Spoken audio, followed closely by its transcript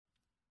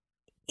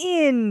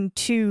In,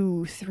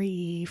 2,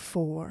 3,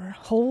 4.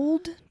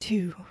 Hold,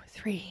 2,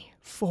 3,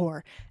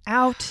 4.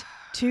 Out,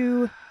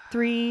 2,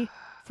 3,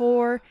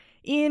 4.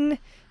 In,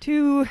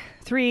 2,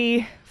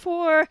 3,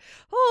 4.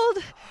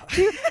 Hold,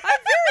 2. I'm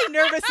very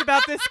nervous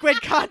about this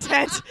squid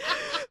content.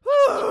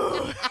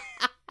 Woo.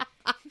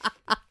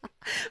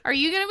 Are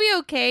you going to be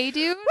okay,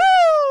 dude?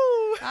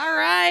 Woo! All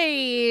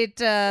right.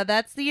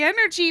 That's the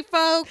energy,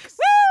 folks. Woo!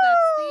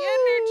 That's the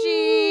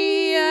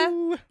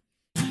energy.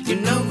 You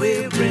know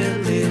we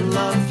really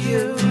love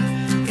you.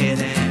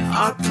 It ain't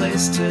our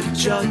place to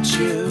judge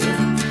you.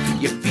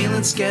 You're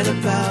feeling scared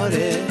about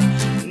it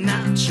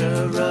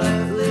naturally.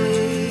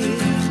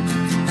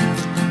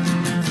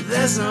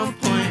 There's no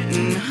point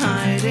in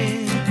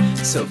hiding,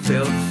 so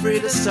feel free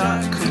to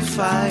start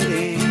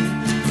confiding.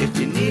 If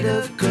you need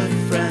a good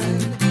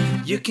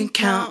friend, you can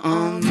count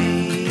on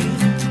me.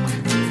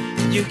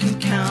 You can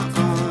count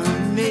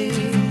on me.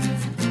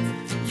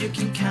 You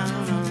can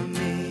count on me.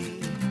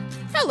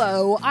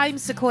 Hello, I'm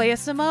Sequoia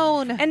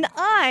Simone. And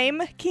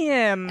I'm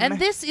Kim. And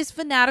this is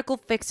Fanatical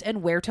Fix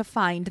and Where to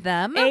Find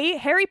Them. A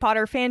Harry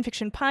Potter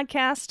fanfiction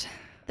podcast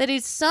that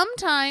is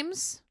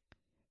sometimes,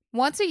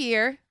 once a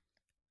year,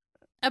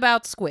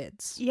 about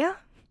squids. Yeah.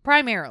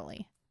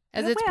 Primarily.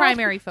 As its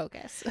primary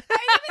focus.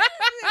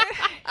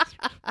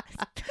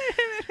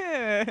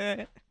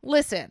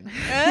 Listen.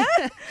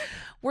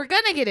 We're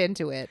going to get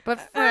into it. But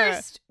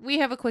first, we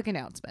have a quick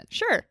announcement.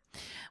 Sure.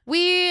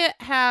 We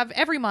have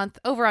every month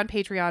over on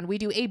Patreon, we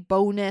do a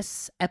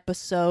bonus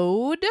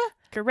episode.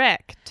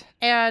 Correct.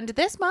 And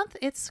this month,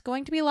 it's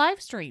going to be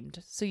live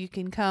streamed. So you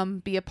can come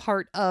be a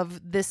part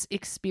of this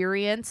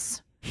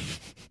experience.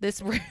 This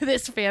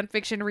fan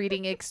fiction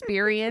reading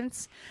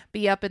experience.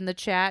 Be up in the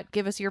chat.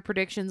 Give us your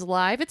predictions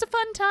live. It's a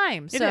fun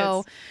time.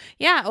 So,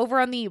 yeah, over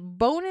on the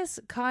bonus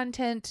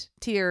content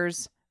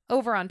tiers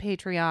over on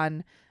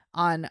Patreon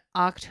on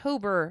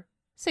October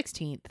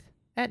 16th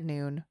at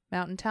noon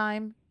Mountain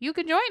Time, you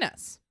can join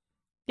us.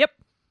 Yep.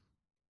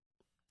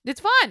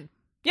 It's fun.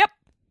 Yep.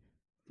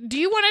 Do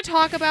you want to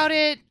talk about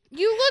it?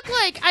 You look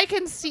like I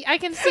can see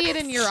it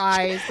in your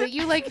eyes that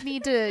you really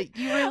need to.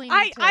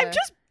 I'm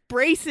just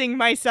bracing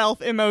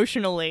myself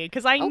emotionally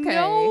because I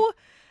know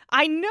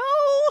I'm in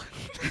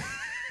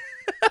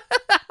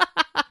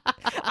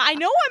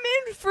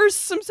for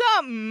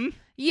something.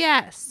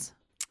 Yes.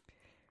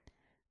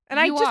 And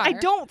I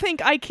don't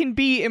think I can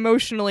be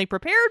emotionally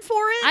prepared for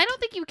it. I don't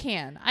think you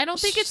can. I don't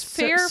think it's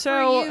fair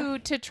for you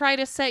to try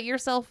to set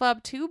yourself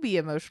up to be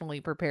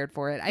emotionally prepared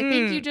for it. I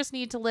think you just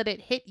need to let it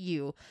hit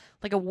you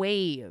like a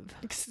wave.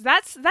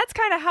 That's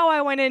kind of how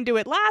I went into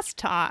it last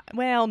time.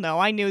 Well, no,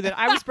 I knew that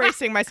I was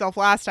bracing myself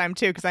last time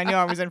too because I knew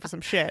I was in for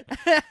some shit.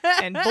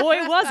 And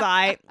boy, was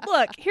I.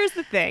 Look, here's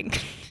the thing.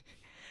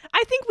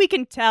 I think we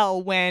can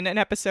tell when an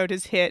episode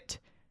has hit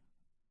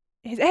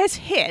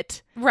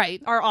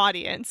right our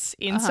audience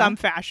in some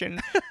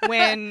fashion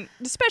when,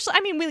 especially,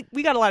 I mean,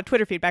 we got a lot of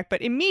Twitter feedback,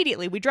 but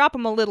immediately we drop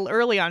them a little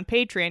early on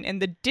Patreon and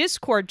the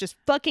Discord just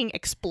fucking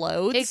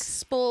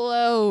explodes.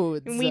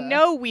 And we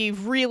know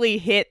we've really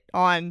hit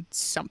on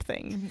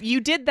something. You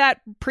did that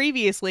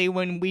previously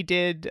when we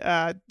did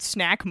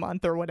Snack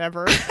Month or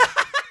whatever.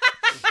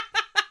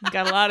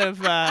 Got a lot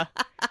of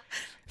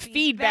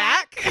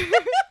feedback.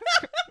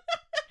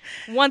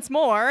 Once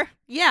more,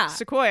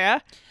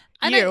 Sequoia.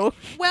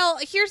 Well,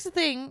 here's the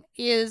thing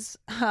is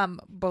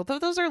both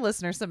of those are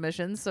listener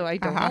submissions, so I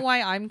don't know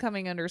why I'm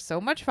coming under so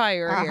much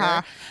fire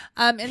here.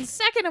 And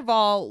second of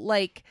all,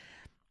 like,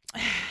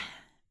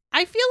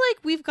 I feel like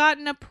we've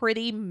gotten a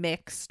pretty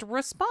mixed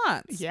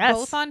response. Yes.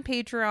 Both on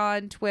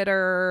Patreon,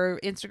 Twitter,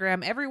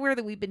 Instagram, everywhere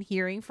that we've been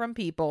hearing from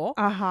people.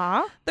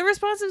 The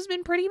response has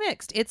been pretty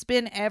mixed. It's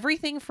been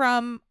everything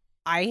from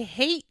I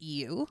hate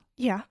you.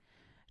 Yeah.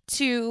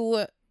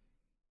 To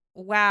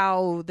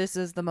wow, this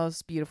is the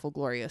most beautiful,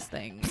 glorious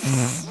thing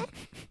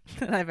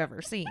that I've ever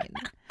seen.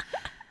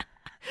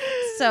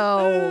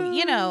 So,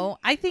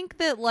 I think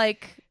that,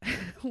 like,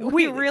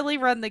 we really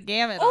run the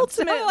gamut.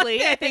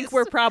 Ultimately, I think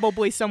we're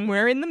probably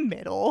somewhere in the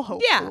middle,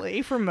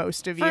 hopefully, for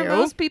most of you. For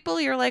most people,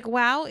 you're like,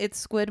 wow, it's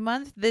Squid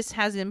Month. This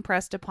has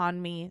impressed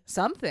upon me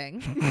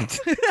something.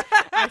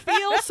 I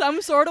feel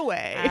some sort of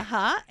way.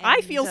 I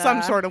feel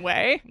some sort of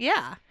way.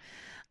 Yeah.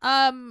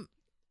 Do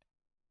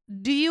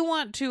you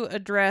want to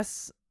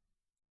address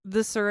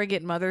the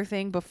surrogate mother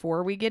thing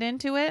before we get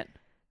into it?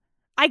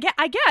 I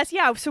guess,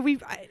 yeah. So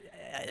we've...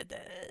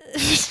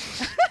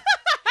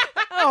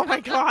 oh my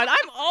God.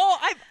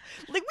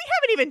 We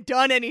haven't even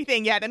done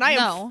anything yet, and I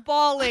am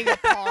falling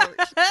apart.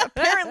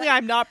 Apparently,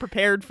 I'm not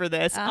prepared for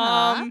this.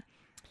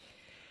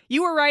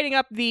 You were writing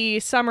up the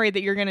summary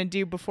that you're going to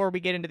do before we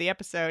get into the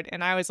episode,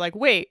 and I was like,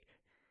 wait,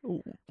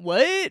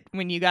 what?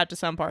 When you got to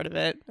some part of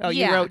it. Oh,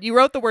 yeah. You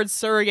wrote the word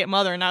surrogate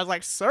mother, and I was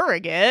like,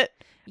 surrogate?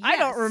 Yes. I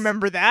don't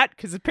remember that,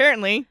 because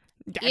apparently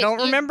I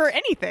don't remember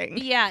anything.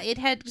 Yeah, it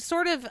had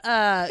sort of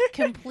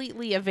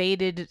completely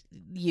evaded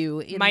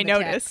you in my the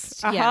notice.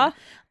 Text. Yeah.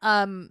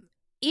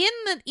 In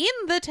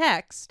the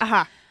text,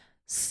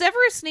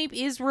 Severus Snape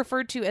is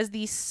referred to as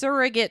the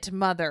surrogate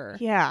mother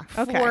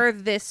for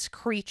this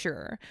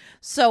creature.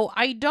 So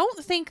I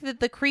don't think that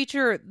the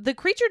creature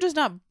does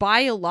not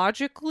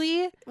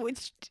biologically...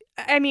 Which,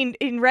 I mean,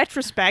 in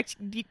retrospect,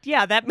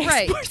 yeah, that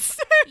makes more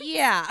sense.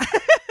 Yeah. I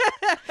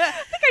think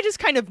I just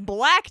kind of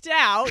blacked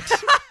out.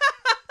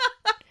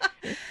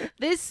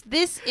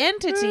 This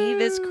entity,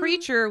 this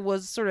creature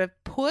was sort of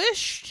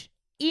pushed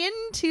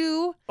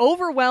into,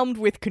 overwhelmed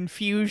with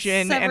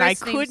confusion, Severus and I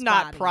Snape's could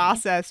not body.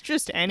 process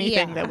just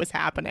anything that was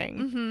happening.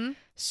 Mm-hmm.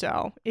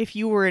 So if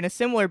you were in a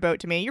similar boat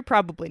to me, you're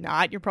probably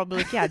not. You're probably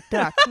like, yeah,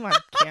 duh, come on,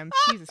 Kim.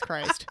 Jesus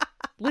Christ.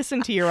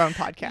 Listen to your own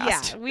podcast.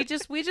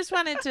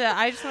 Yeah,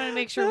 I just wanted to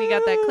make sure we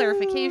got that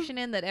clarification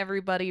in, that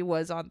everybody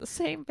was on the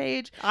same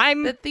page.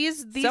 I'm that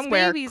these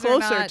somewhere babies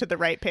closer to the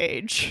right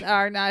page.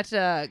 Are not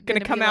gonna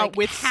come out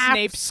with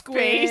Snape's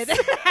squid. face.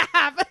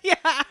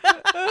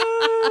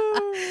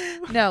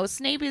 No,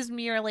 Snape is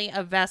merely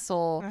a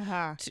vessel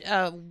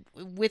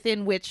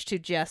within which to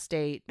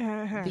gestate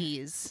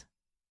these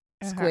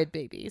squid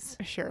babies.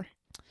 Sure.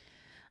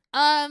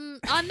 On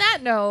that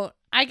note,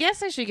 I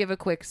guess I should give a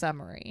quick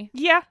summary.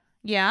 Yeah.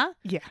 Yeah?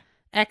 Yeah.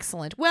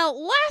 Excellent.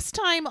 Well, last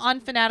time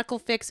on Fanatical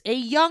Fix, a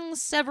young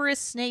Severus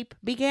Snape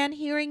began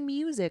hearing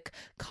music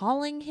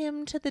calling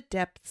him to the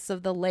depths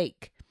of the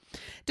lake.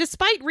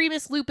 Despite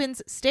Remus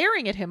Lupin's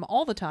staring at him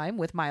all the time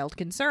with mild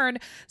concern,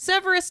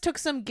 Severus took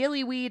some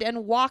gillyweed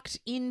and walked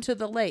into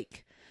the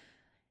lake.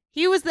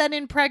 He was then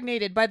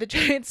impregnated by the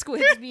giant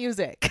squid's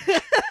music.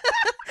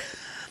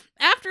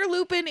 After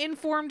Lupin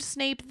informed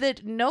Snape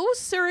that no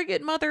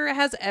surrogate mother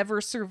has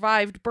ever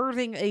survived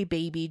birthing a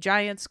baby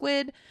giant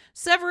squid,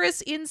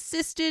 Severus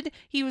insisted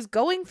he was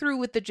going through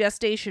with the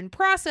gestation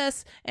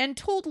process and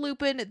told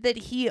Lupin that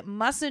he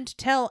mustn't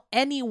tell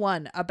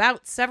anyone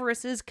about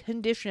Severus's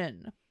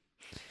condition.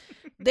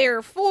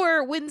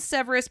 Therefore, when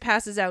Severus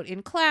passes out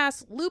in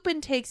class,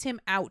 Lupin takes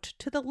him out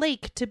to the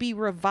lake to be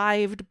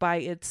revived by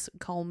its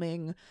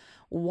calming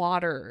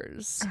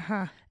waters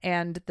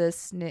and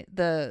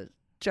the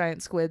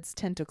giant squid's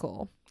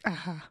tentacle,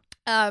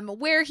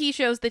 where he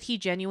shows that he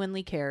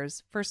genuinely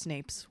cares for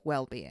Snape's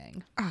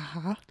well-being.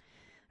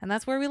 And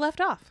that's where we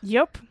left off.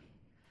 Yep.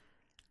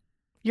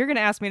 You're going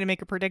to ask me to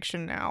make a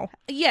prediction now.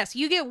 Yes,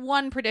 you get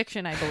one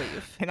prediction, I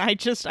believe. And I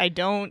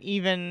don't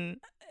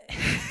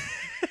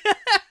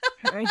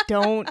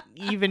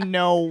even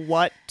know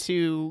what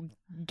to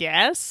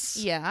guess.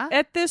 Yeah.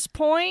 At this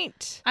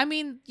point. I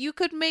mean, you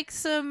could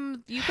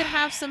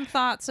have some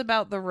thoughts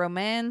about the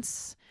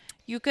romance.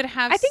 You could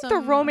have I think the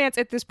romance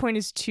at this point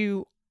is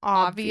too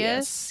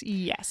obvious.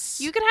 Yes.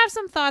 You could have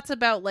some thoughts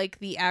about like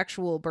the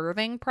actual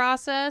birthing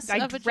process.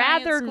 I'd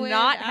rather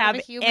not have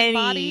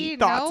any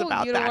thoughts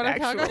about that,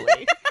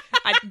 actually.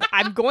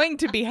 I'm going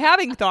to be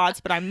having thoughts,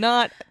 but I'm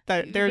not.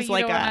 There's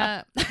like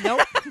a...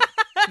 Nope.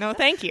 No,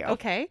 thank you.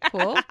 Okay,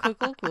 cool.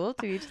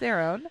 To each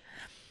their own.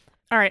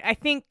 All right, I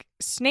think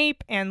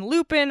Snape and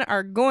Lupin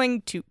are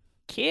going to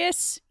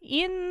kiss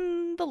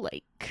in the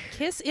lake.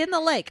 Kiss in the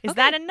lake. Is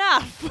that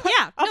enough?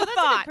 Yeah. Of no, a that's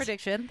thought. a good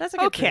prediction. That's a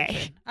good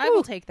prediction. I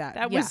will take that.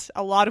 That was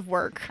a lot of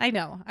work. I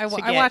know. I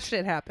watched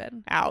it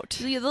happen. Out.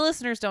 The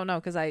listeners don't know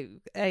because I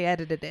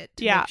edited it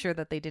to make sure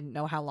that they didn't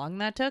know how long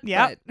that took.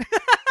 Yeah.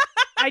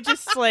 I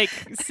just like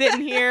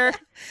sitting here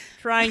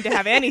trying to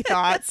have any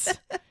thoughts,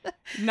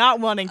 not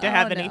wanting to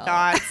have any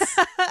thoughts.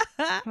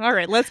 All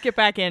right, let's get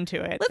back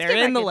into it.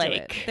 They're in the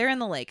lake. They're in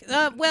the lake.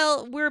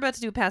 Well, we're about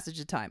to do Passage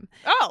of Time.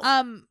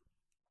 Oh.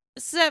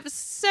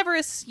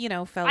 Severus,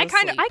 fell asleep. I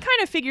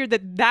kind of figured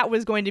that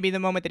was going to be the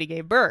moment that he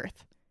gave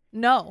birth.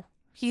 No.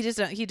 He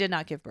did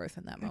not give birth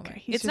in that moment.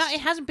 Okay,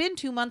 it hasn't been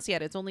 2 months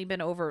yet. It's only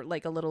been over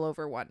like a little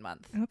over 1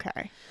 month.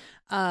 Okay.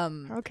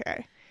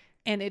 Okay.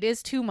 And it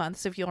is 2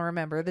 months, if you'll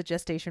remember, the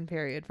gestation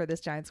period for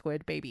this giant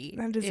squid baby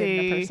that is in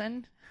a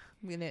person,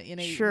 in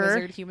a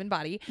wizard human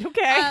body.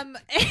 Okay.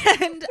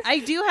 And I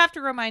do have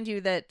to remind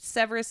you that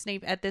Severus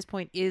Snape at this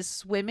point is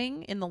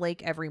swimming in the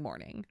lake every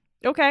morning.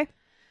 Okay.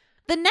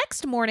 The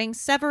next morning,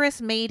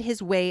 Severus made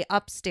his way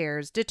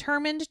upstairs,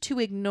 determined to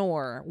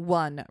ignore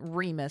one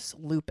Remus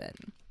Lupin.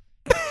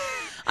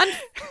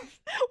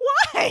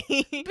 Why?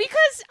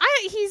 Because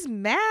he's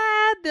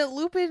mad that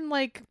Lupin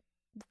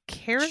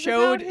cares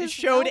about his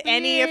showed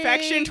any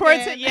affection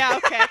towards it. Yeah,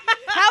 okay.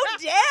 How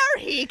dare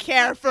he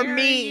care for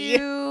me?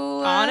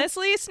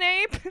 Honestly,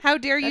 Snape. How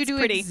dare you do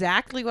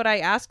exactly what I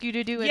ask you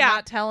to do and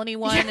not tell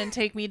anyone and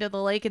take me to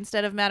the lake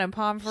instead of Madame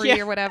Pomfrey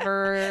or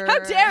whatever. How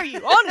dare you?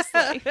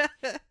 Honestly.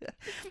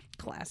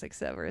 Classic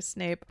Severus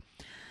Snape.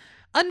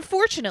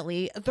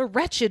 Unfortunately, the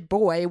wretched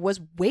boy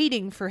was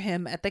waiting for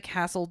him at the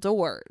castle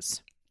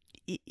doors.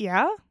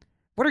 Yeah?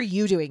 What are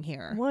you doing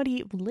here? What are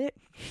you lit?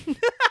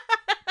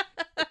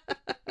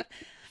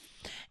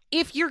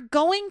 If you're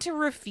going to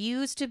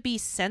refuse to be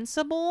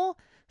sensible,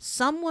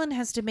 someone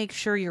has to make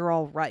sure you're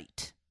all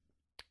right.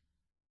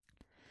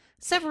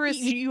 Severus...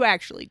 You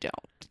actually don't.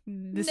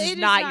 This is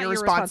not your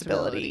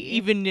responsibility,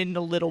 even in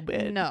a little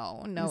bit.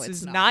 No, this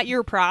is not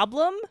your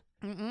problem.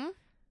 Mm-mm.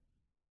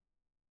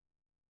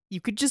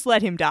 You could just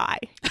let him die.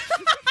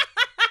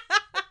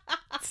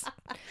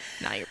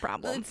 Not your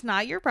problem. It's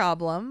not your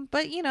problem.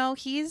 But,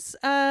 he's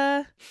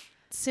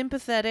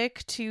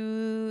sympathetic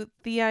to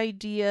the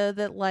idea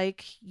that,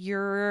 like,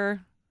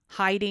 you're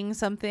hiding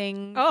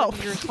something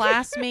from your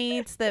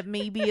classmates that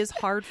maybe is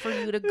hard for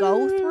you to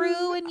go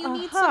through, and you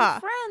need some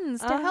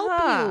friends to help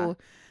you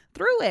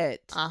through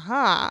it.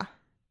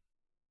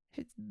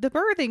 The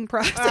birthing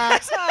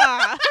process.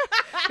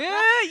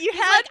 You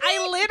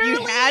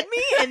had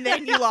me and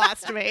then you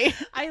lost me.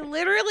 I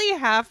literally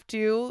have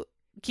to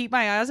keep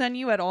my eyes on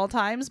you at all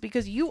times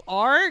because you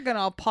are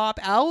gonna pop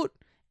out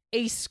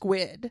a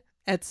squid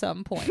at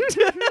some point.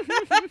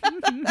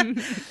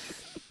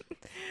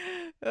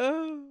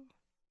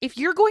 If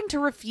you're going to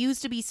refuse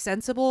to be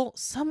sensible,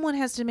 someone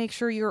has to make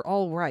sure you're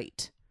all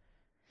right.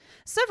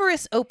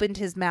 Severus opened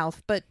his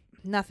mouth, but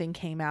nothing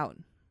came out.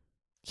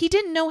 He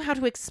didn't know how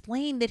to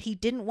explain that he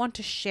didn't want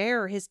to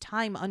share his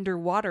time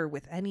underwater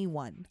with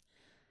anyone.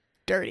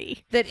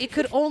 Dirty. That it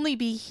could only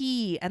be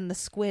he and the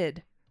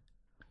squid.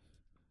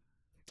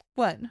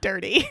 What?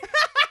 Dirty.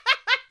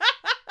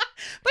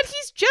 But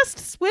he's just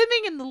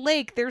swimming in the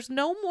lake. There's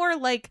no more,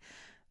 like,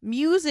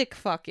 music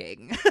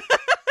fucking.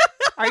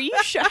 Are you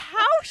sure?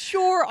 How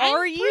sure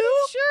are you? Pretty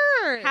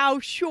sure. How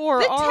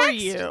sure are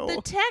you?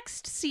 The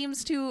text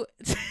seems to...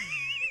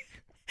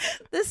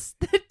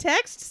 The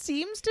text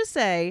seems to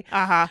say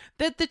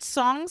that the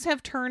songs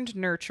have turned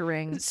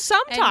nurturing.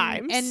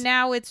 Sometimes. And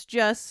now it's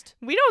just...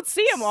 We don't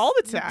see them all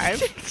the time.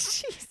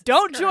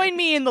 Don't join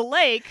me in the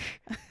lake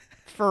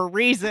for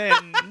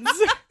reasons.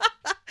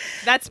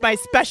 That's my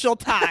special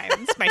time.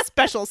 It's my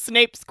special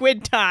Snape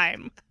Squid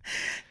time.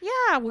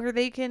 Yeah, where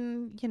they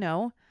can,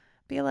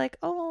 be like,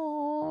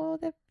 oh,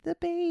 the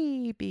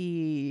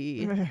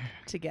baby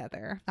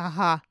together.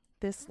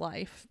 This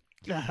life.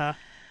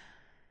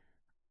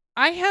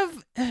 I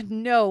have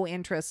no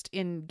interest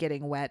in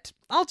getting wet.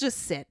 I'll just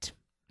sit.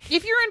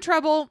 If you're in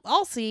trouble,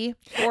 I'll see,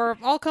 or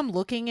I'll come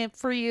looking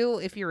for you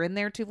if you're in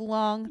there too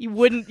long. You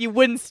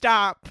wouldn't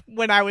stop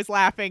when I was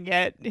laughing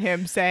at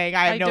him saying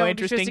I have no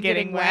interest in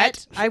getting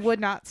wet. I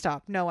would not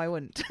stop. No, I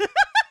wouldn't.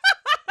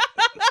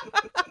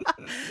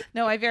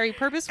 No, I very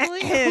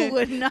purposefully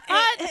would not.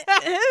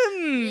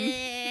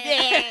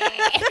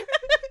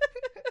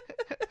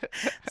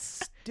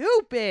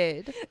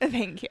 Stupid.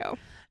 Thank you.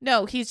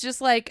 No, he's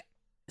just like,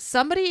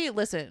 somebody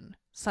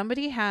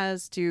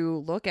has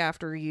to look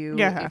after you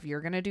if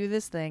you're going to do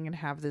this thing and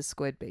have this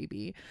squid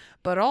baby.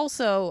 But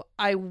also,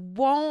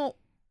 I'll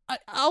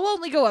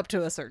only go up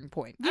to a certain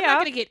point. I'm not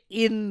going to get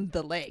in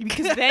the lake.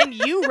 Because then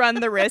you run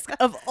the risk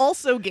of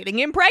also getting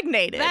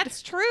impregnated.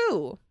 That's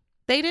true.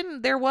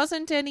 There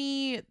wasn't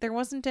any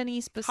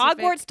specific.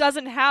 Hogwarts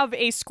doesn't have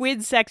a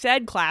squid sex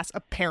ed class,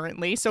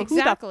 apparently. So who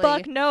the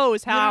fuck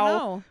knows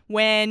how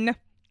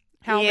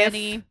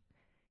many.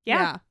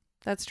 Yeah.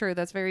 That's true.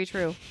 That's very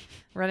true.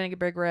 Running a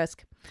big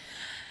risk.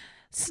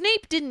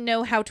 Snape didn't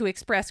know how to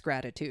express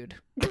gratitude.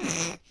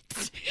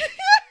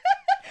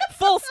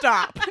 Full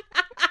stop.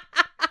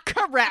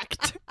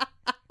 Correct.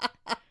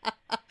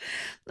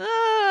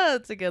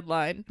 That's a good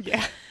line.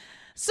 Yeah.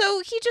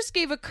 So he just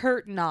gave a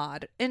curt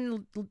nod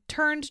and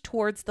turned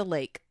towards the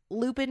lake,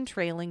 Lupin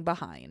trailing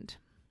behind.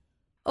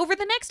 Over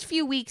the next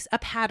few weeks, a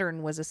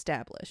pattern was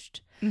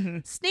established.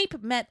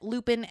 Snape met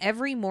Lupin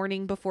every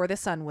morning before the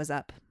sun was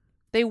up.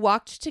 They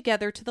walked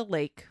together to the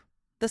lake,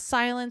 the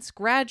silence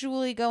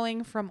gradually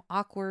going from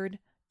awkward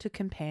to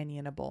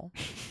companionable.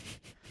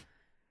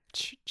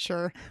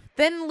 Sure.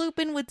 Then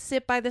Lupin would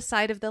sit by the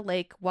side of the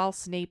lake while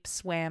Snape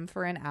swam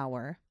for an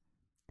hour.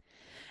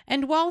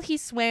 And while he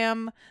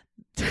swam...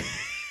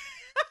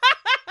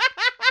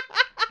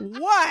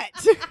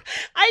 What?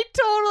 I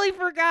totally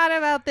forgot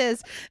about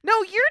this.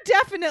 No, you're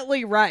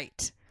definitely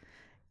right.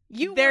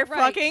 They're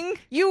fucking?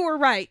 You were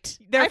right.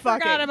 They're fucking. I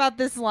forgot fucking. about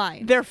this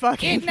line. They're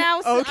fucking.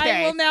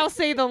 I will now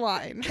say the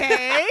line.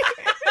 Okay.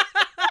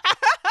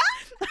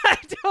 I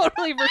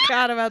totally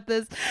forgot about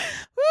this.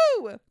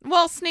 Woo!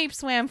 Well, Snape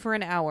swam for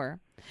an hour.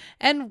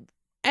 And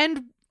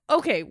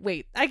okay,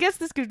 wait. I guess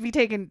this could be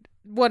taken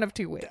one of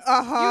two ways.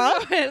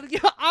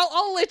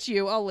 I'll let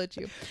you.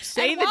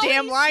 Say the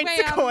damn line,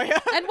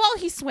 Sequoia. And while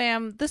he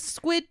swam, the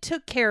squid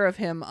took care of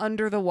him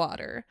under the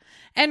water,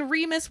 and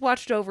Remus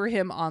watched over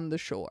him on the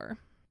shore.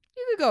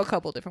 You could go a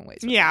couple different ways.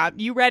 Yeah,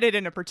 you read it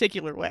in a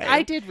particular way.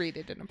 I did read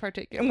it in a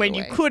particular way. When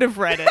you could have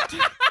read it.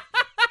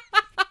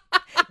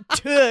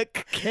 Took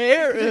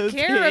care of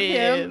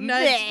him.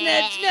 Nudge,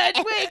 nudge, nudge,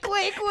 wink,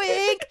 wink,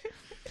 wink.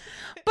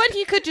 But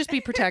he could just be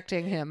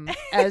protecting him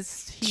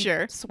as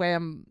he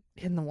swam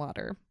in the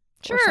water.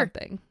 Or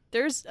something.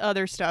 There's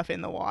other stuff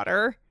in the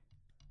water.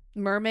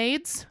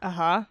 Mermaids.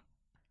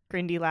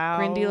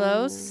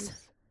 Grindylows.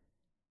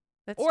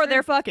 Or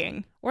they're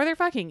fucking.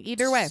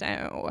 Either way.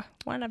 So,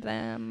 one of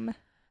them.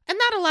 And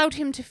that allowed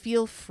him to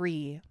feel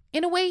free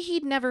in a way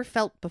he'd never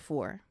felt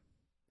before.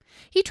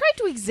 He tried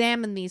to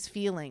examine these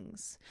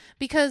feelings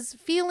because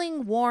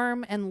feeling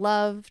warm and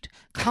loved,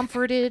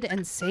 comforted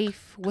and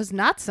safe was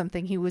not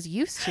something he was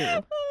used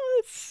to. Oh,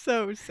 it's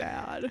so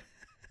sad.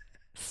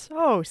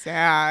 So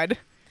sad.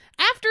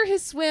 After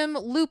his swim,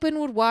 Lupin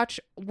would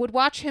watch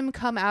him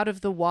come out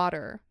of the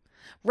water.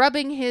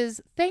 rubbing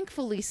his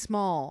thankfully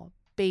small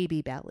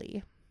baby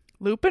belly.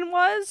 Lupin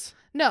was?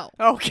 No.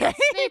 Okay.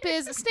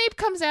 Snape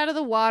comes out of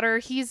the water.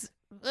 He's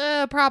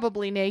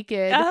probably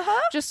naked.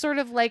 Just sort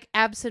of like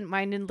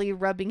absent-mindedly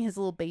rubbing his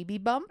little baby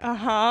bump.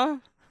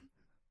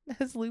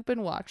 As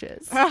Lupin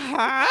watches.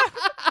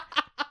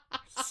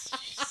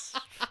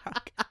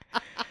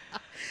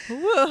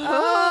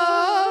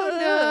 Oh,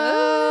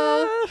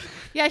 no.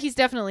 Yeah, he's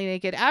definitely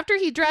naked. After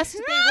he dressed,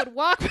 they would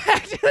walk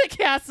back to the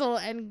castle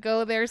and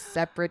go their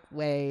separate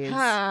ways.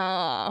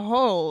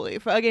 Holy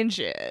fucking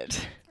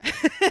shit.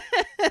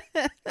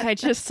 I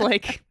just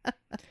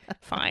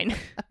fine.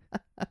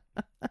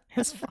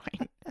 It's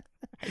fine.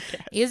 I guess.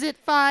 Is it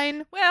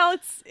fine? Well,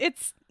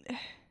 it's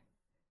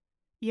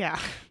yeah,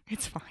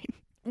 it's fine.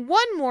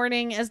 One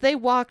morning, as they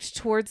walked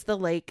towards the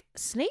lake,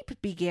 Snape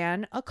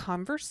began a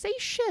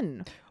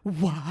conversation.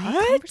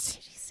 What?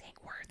 He's saying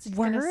words. He's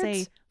gonna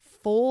say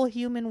full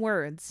human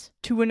words.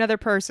 To another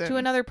person. To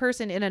another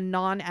person in a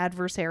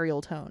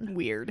non-adversarial tone.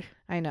 Weird.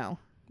 I know.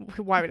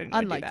 Why would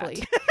anyone Unlikely.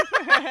 do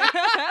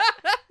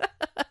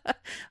that?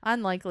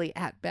 Unlikely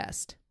at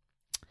best.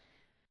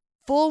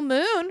 Full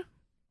moon,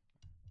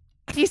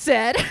 he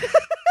said.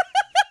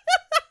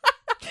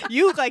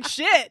 You look like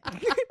shit.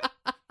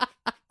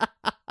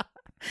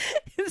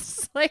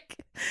 It's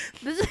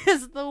this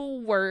is the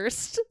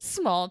worst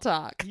small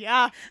talk.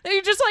 Yeah.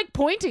 You're just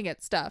pointing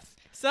at stuff.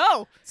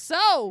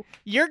 So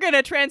you're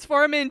gonna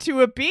transform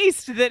into a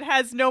beast that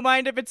has no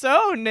mind of its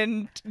own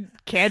and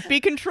can't be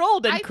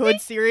controlled and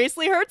could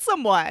seriously hurt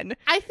someone.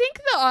 I think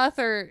the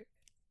author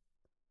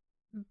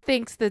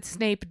thinks that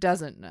Snape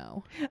doesn't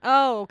know.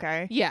 Oh,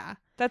 okay. Yeah.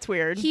 That's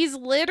weird. He's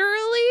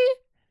literally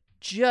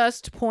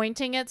just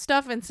pointing at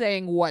stuff and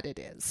saying what it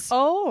is.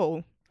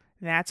 Oh,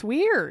 that's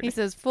weird. He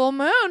says full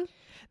moon.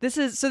 This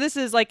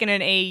is like in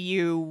an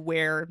AU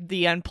where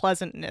the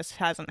unpleasantness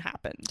hasn't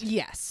happened.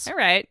 Yes. All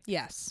right.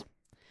 Yes.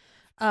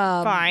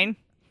 Fine.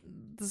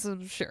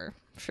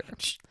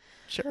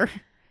 Sure.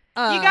 You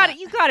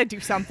gotta do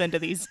something to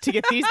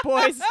get these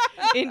boys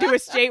into a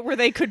state where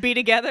they could be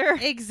together.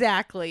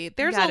 Exactly.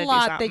 There's a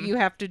lot that you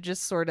have to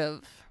just sort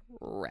of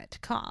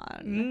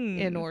retcon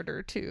in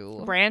order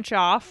to branch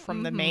off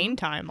from the main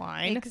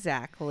timeline.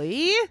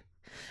 Exactly.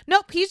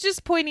 Nope. He's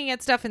just pointing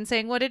at stuff and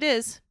saying what it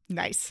is.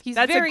 Nice.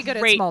 That's very good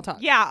at small talk.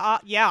 Yeah.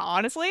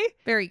 Honestly,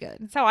 very good.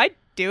 That's how I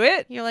do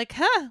it. You're like,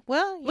 huh?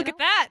 Well, look at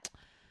that.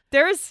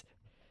 There's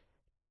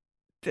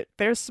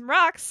some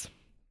rocks.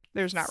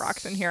 There's not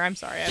rocks in here. I'm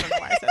sorry. I don't know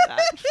why I said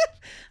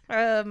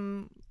that.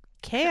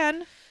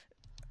 Can.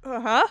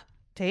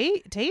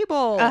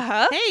 Table.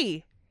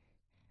 Hey.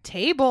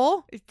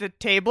 Table. The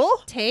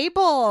table.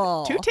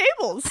 Table. 2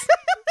 tables.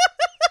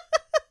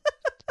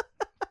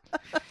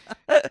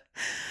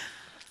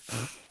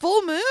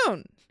 Full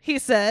moon, he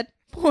said,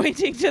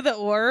 pointing to the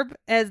orb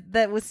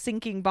that was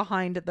sinking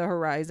behind the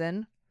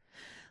horizon.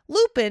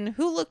 Lupin,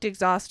 who looked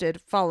exhausted,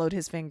 followed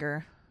his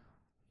finger.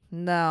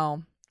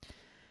 No,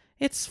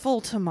 it's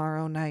full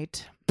tomorrow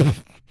night.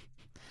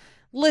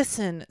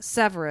 Listen,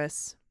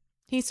 Severus.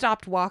 He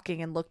stopped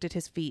walking and looked at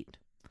his feet.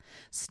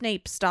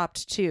 Snape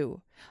stopped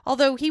too,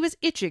 although he was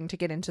itching to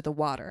get into the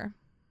water.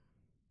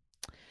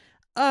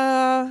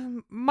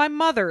 My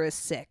mother is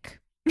sick.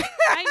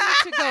 I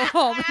need to go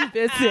home and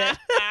visit.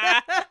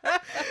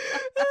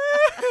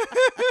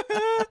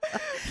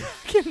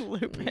 Fucking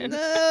Lupin.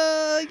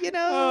 I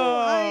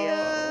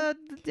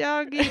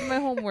gave my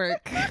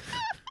homework. I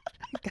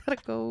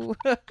gotta go.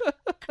 I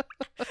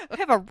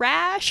have a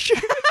rash.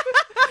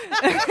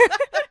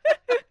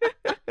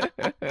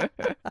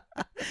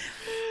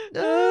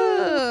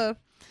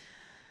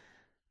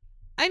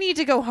 I need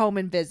to go home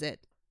and visit.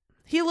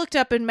 He looked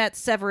up and met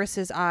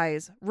Severus's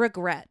eyes,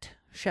 regret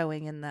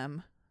showing in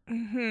them.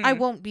 Mm-hmm. I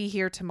won't be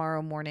here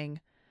tomorrow morning.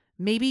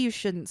 Maybe you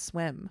shouldn't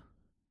swim.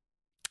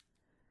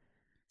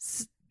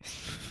 I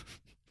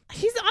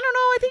don't know.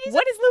 I think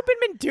What has Lupin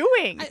been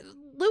doing?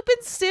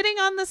 Lupin's sitting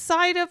on the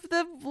side of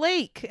the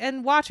lake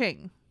and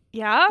watching.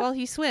 Yeah? While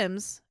he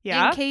swims.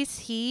 Yeah? In case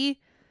he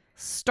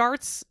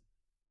starts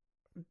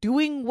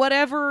doing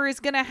whatever is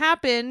going to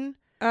happen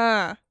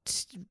to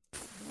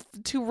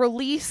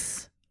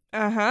release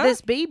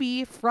this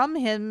baby from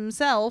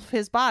himself,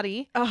 his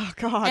body. Oh,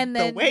 God. And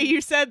then, the way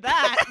you said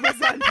that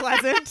was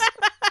unpleasant.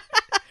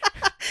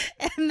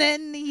 And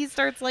then he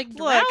starts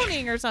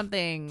drowning or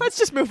something. Let's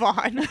just move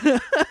on.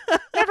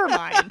 Never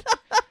mind.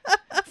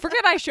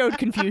 Forget I showed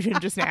confusion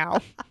just now.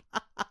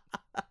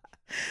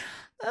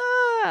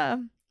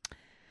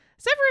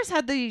 Severus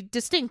had the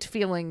distinct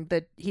feeling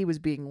that he was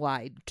being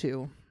lied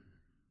to.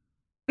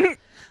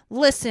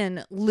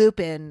 Listen,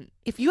 Lupin,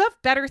 if you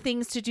have better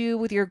things to do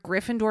with your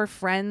Gryffindor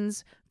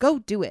friends, go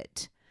do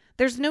it.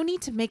 There's no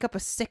need to make up a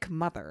sick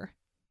mother.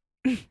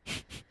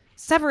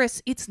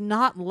 Severus, it's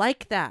not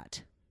like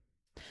that.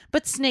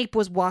 But Snape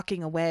was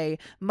walking away,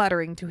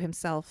 muttering to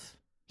himself.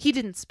 He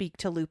didn't speak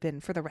to Lupin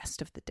for the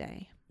rest of the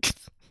day.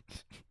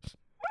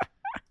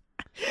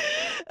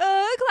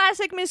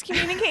 Classic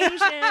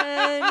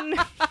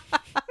miscommunication.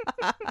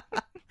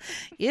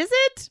 Is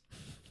it?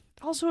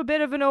 Also a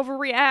bit of an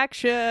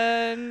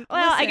overreaction.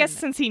 Well, I guess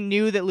since he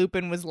knew that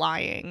Lupin was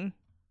lying.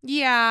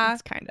 Yeah.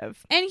 It's kind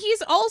of. And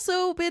he's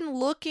also been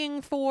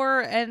looking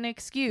for an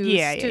excuse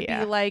to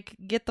be like,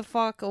 get the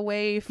fuck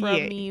away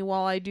from me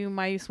while I do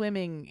my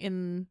swimming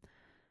in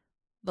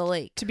the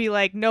lake. To be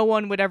like, no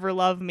one would ever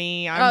love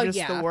me. I'm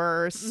just the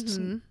worst.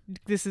 Mm-hmm.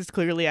 This is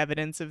clearly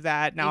evidence of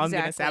that. Now I'm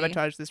going to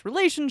sabotage this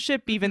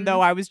relationship, even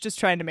though I was just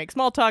trying to make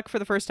small talk for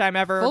the first time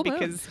ever,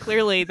 because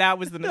clearly that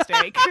was the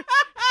mistake.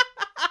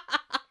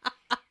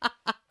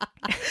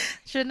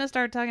 Shouldn't have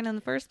started talking in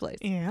the first place.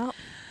 Yeah.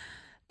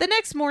 The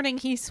next morning,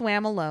 he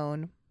swam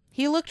alone.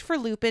 He looked for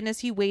Lupin as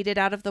he waded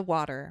out of the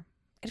water.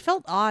 It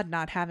felt odd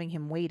not having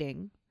him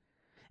waiting.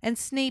 And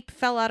Snape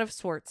fell out of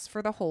sorts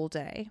for the whole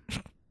day.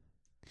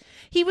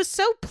 He was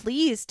so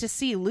pleased to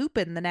see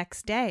Lupin the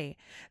next day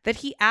that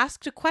he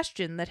asked a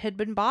question that had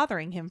been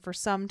bothering him for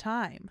some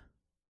time.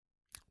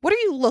 "What are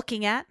you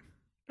looking at?"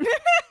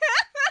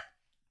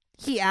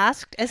 he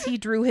asked as he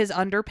drew his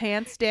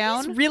underpants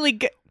down. He's really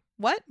good.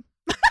 What?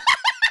 I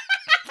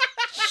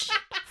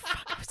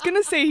was going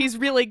to say he's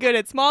really good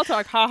at small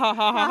talk. Ha ha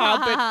ha ha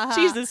ha. But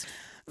Jesus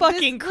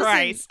fucking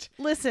Christ.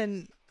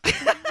 Listen.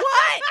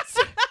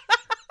 What?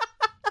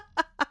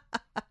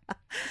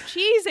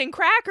 Cheese and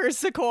crackers,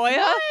 Sequoia.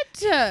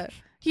 What?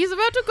 He's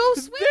about to go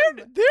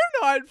swim. They're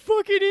not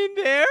fucking in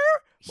there.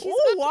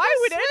 Why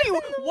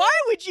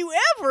would you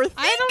ever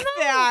think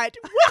that?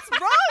 What's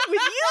wrong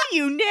with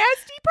you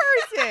nasty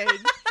person?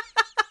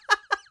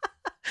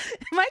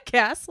 Am I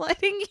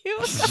gaslighting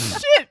you?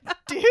 Shit,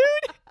 dude.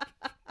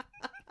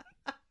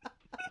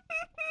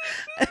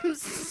 I'm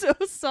so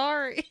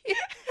sorry.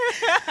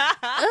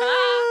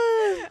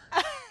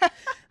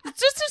 It's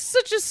just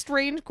such a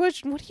strange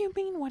question. What do you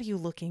mean? What are you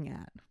looking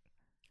at?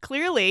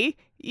 Clearly,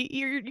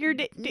 you're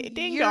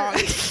ding dong.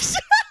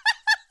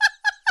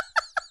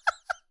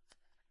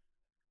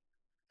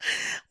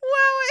 Wow,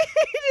 I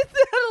hated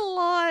that a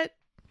lot.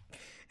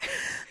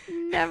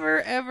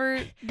 Never ever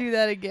do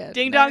that again.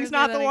 Ding dong's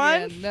not the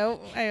one?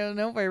 Nope. I don't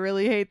know if I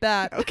really hate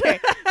that. Okay,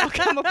 I'll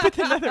come up with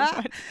another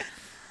one.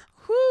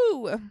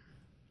 Whew.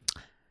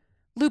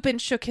 Lupin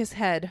shook his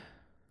head.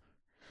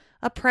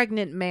 "A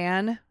pregnant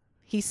man,"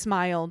 he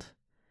smiled.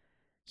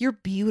 "You're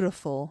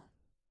beautiful."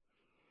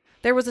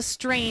 There was a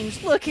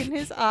strange look in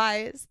his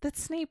eyes that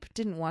Snape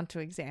didn't want to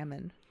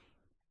examine.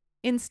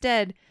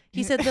 Instead,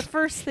 he said the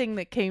first thing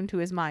that came to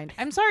his mind.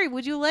 "I'm sorry,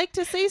 would you like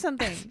to say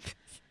something?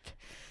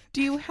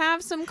 Do you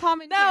have some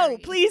commentary?" No,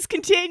 please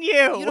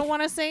continue. You don't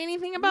want to say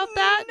anything about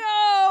that?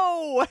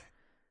 No.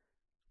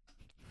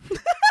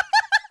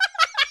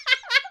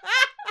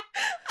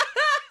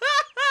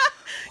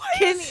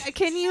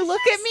 Can you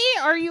look at me?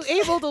 Are you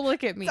able to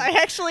look at me? I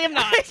actually am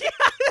not.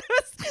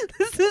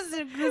 This is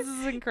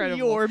incredible.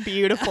 You're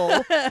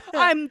beautiful.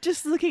 I'm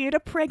just looking at a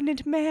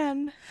pregnant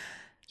man.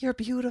 You're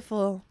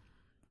beautiful.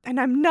 And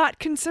I'm not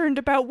concerned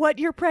about what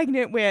you're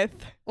pregnant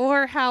with.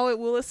 Or how it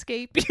will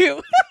escape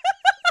you.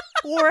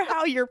 Or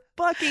how you're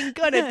fucking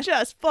gonna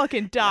just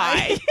fucking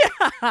die.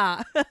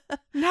 Yeah.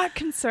 Not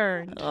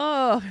concerned.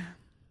 Oh.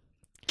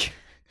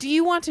 Do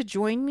you want to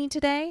join me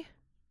today?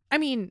 I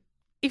mean,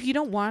 if you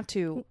don't want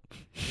to.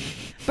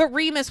 But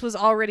Remus was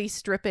already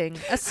stripping,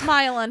 a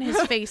smile on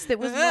his face that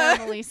was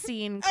normally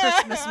seen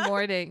Christmas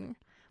morning.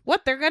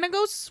 What, they're gonna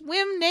go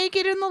swim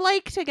naked in the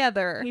lake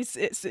together?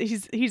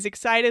 He's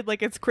excited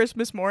like it's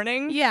Christmas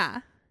morning?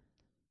 Yeah.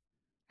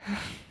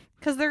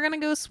 Because they're gonna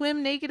go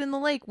swim naked in the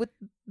lake with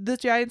the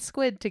giant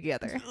squid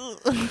together.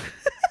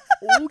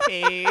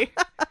 Okay.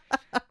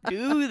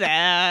 Do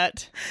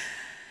that.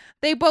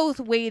 They both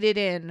waded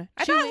in.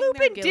 I thought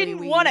Lupin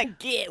didn't want to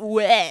get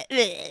wet.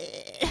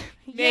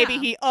 Maybe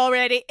he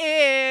already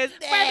is.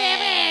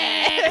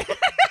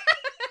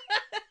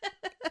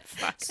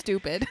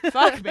 Stupid.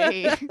 Fuck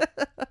me.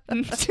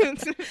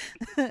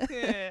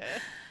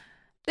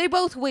 They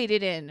both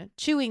waded in,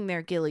 chewing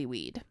their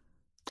gillyweed.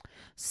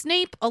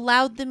 Snape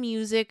allowed the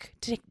music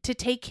to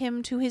take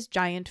him to his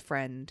giant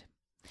friend.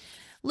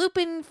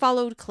 Lupin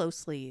followed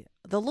closely,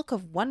 the look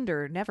of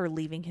wonder never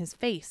leaving his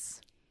face.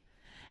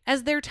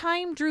 As their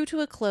time drew to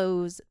a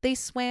close, they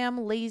swam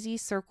lazy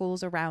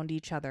circles around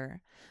each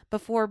other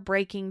before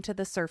breaking to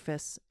the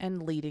surface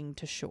and leading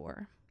to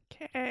shore.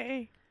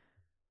 Okay.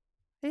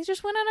 They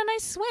just went on a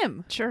nice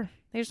swim. Sure.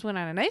 They just went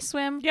on a nice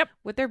swim. Yep.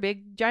 With their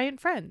big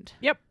giant friend.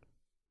 Yep.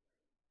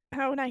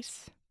 How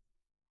nice.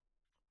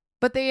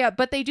 But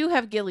they do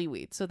have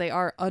gillyweed, so they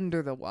are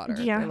under the water.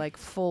 Yeah. They're like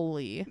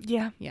fully.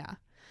 Yeah. Yeah.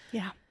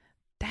 Yeah.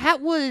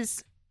 That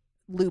was,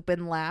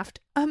 Lupin laughed,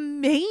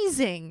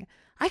 amazing.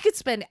 I could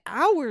spend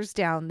hours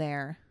down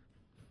there.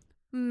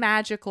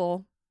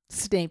 Magical.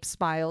 Snape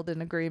smiled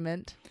in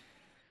agreement.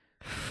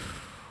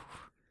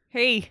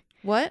 Hey.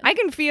 What? I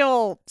can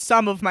feel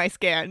some of my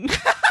skin.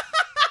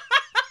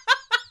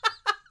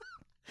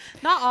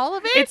 Not all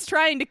of it? It's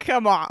trying to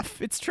come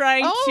off. It's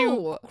trying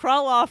to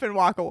crawl off and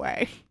walk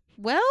away.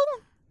 Well,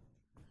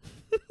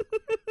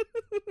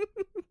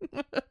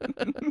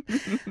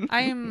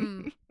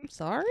 I'm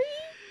sorry.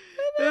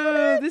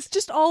 This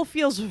just all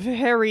feels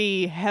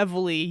very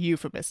heavily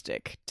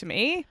euphemistic to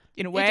me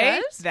in a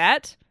way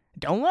that I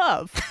don't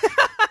love.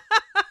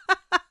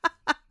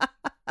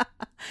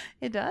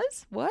 It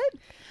does? What?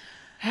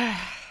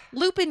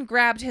 Lupin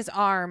grabbed his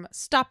arm,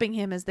 stopping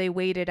him as they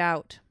waded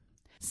out.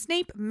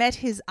 Snape met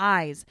his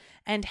eyes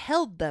and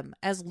held them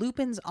as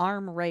Lupin's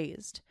arm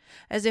raised,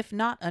 as if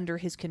not under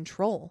his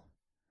control.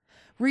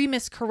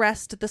 Remus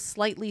caressed the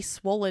slightly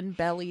swollen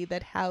belly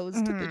that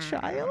housed the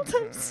child.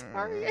 I'm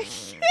sorry.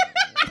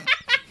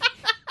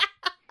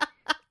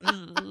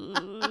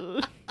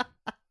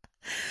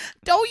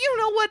 Don't you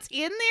know what's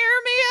in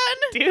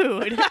there,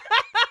 man? Dude.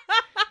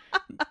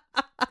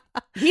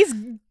 He's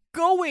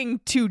going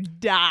to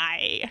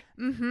die.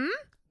 Mm-hmm.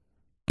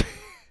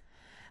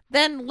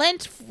 Then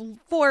leant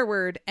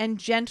forward and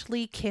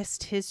gently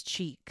kissed his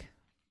cheek.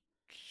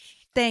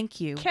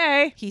 Thank you,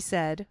 Okay. he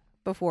said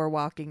before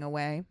walking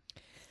away.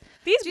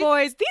 These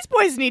boys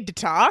need to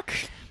talk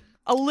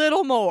a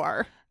little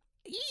more.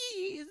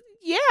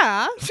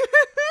 Yeah.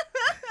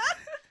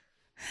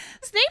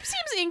 Snape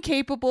seems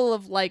incapable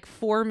of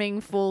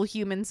forming full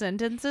human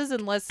sentences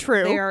unless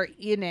they are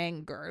in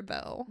anger,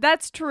 though.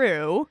 That's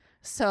true.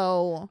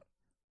 So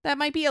that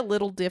might be a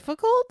little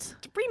difficult.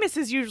 Remus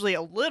is usually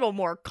a little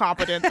more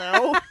competent,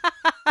 though.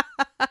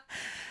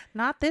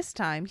 Not this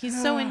time.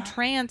 He's so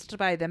entranced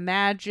by the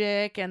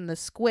magic and the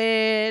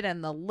squid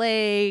and the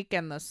lake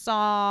and the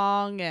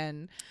song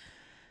and,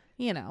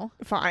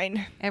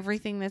 Fine.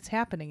 everything that's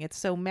happening. It's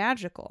so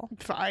magical.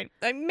 Fine.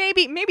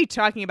 Maybe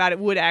talking about it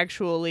would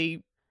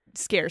actually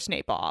scare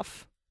Snape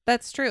off.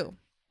 That's true.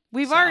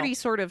 We've already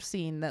sort of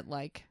seen that,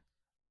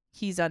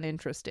 he's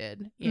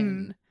uninterested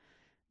in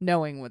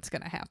knowing what's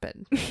going to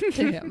happen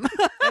to him.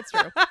 That's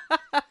true.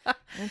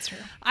 That's true.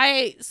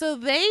 So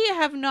they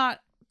have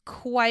not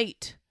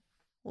quite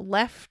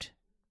left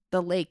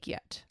the lake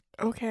yet.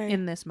 Okay.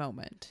 In this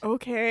moment.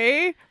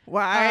 Okay.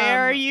 Why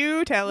are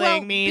you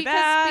telling me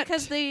that?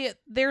 Because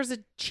there's a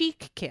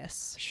cheek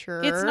kiss.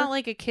 Sure. It's not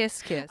like a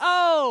kiss.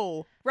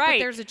 Oh, right.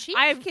 But there's a cheek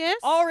kiss.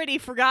 I've already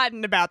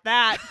forgotten about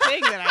that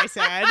thing that I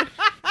said.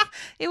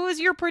 It was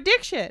your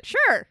prediction.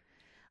 Sure.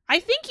 I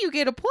think you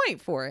get a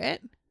point for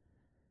it.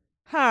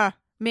 Huh.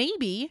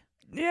 Maybe.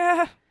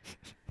 Yeah.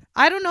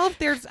 I don't know if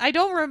there's. I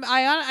don't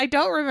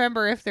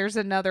remember if there's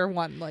another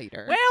one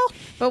later. Well,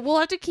 but we'll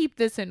have to keep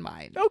this in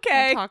mind.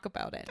 Okay. We'll talk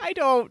about it.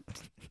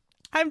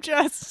 I'm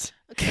just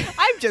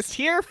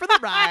here for the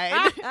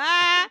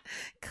ride.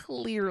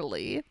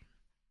 Clearly.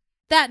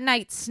 That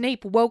night,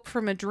 Snape woke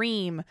from a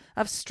dream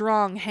of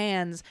strong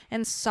hands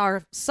and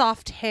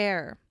soft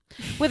hair,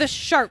 with a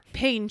sharp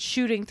pain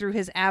shooting through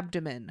his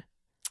abdomen.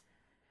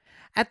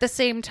 At the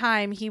same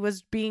time, he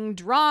was being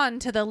drawn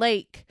to the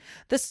lake.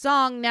 The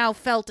song now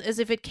felt as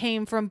if it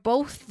came from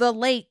both the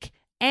lake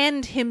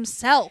and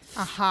himself.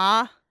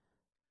 Uh-huh.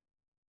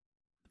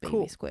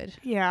 Baby squid.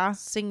 Yeah.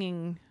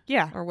 Singing.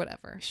 Yeah. Or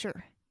whatever.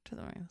 Sure. To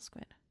the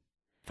squid.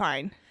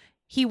 Fine.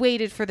 He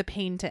waited for the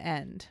pain to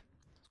end.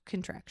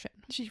 Contraction.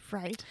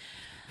 Right.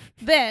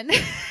 Then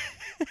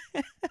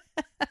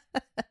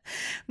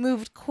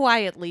moved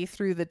quietly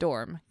through the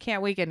dorm.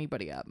 Can't wake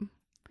anybody up.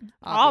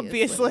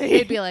 Obviously.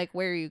 They'd be like,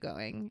 where are you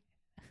going?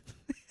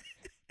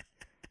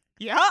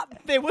 Yeah,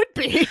 they would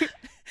be.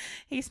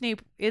 Hey,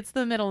 Snape, it's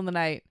the middle of the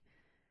night.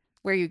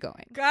 Where are you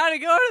going? Gotta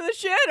go to the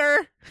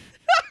shitter.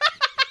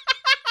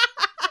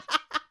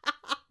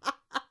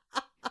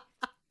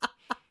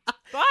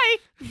 Bye.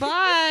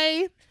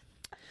 Bye.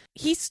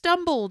 He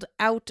stumbled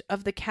out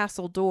of the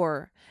castle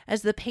door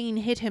as the pain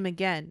hit him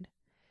again.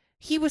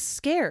 He was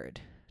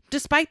scared,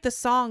 despite the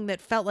song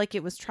that felt like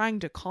it was trying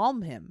to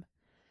calm him.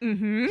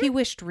 Mm-hmm. He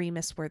wished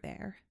Remus were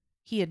there,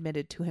 he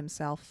admitted to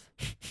himself.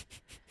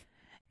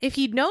 If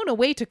he'd known a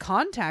way to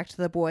contact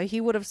the boy,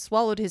 he would have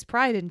swallowed his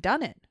pride and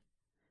done it.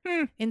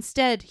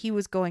 Instead, he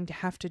was going to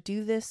have to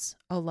do this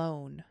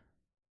alone.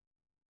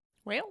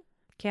 Well,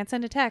 can't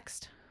send a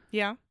text.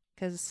 Yeah.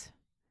 Because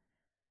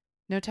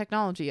no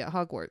technology at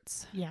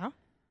Hogwarts. Yeah.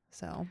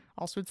 So.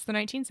 Also, it's the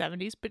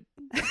 1970s, but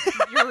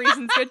your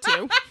reason's good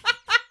too.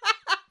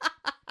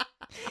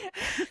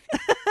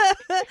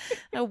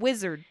 A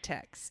wizard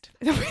text.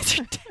 The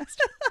wizard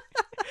text.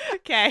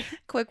 Okay.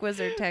 Quick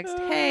wizard text.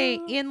 Hey,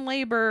 in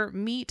labor,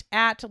 meet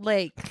at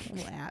lake.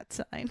 At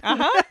sign.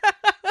 Uh-huh.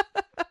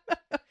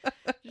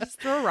 Just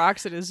throw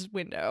rocks at his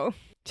window.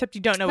 Except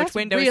you don't know which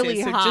window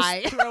really it is.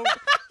 high. So just throw...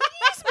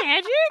 Use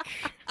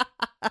magic.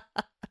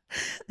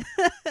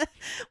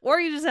 Or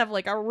you just have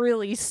a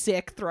really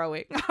sick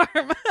throwing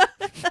arm.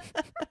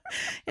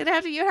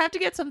 You have to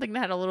get something that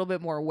had a little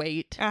bit more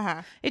weight.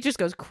 Uh-huh. It just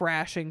goes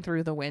crashing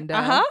through the window.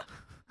 Uh-huh.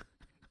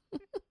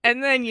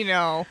 And then,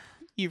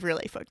 you've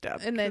really fucked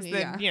up. And then,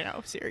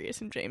 Sirius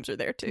and James are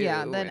there too.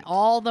 Yeah, then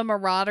all the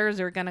marauders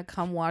are going to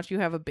come watch you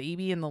have a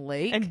baby in the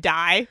lake. And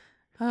die.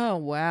 Oh,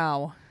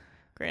 wow.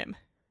 Grim.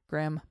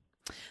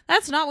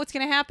 That's not what's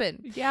going to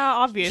happen. Yeah,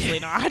 obviously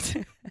not.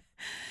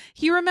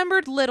 He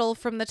remembered little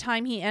from the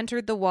time he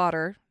entered the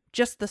water,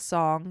 just the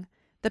song,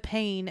 the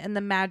pain, and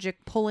the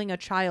magic pulling a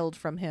child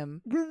from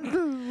him.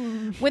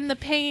 When the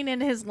pain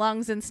in his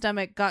lungs and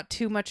stomach got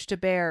too much to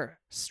bear,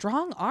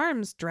 strong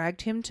arms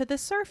dragged him to the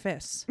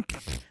surface,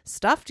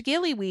 stuffed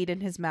gillyweed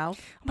in his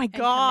mouth, Oh my and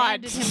God.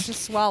 commanded him to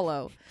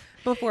swallow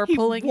before He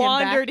pulling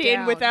wandered him back in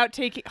down. without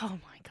taking. Oh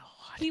my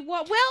God.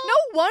 Well, No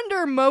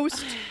wonder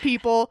most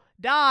people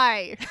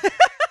die.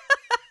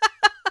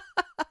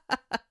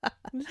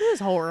 This is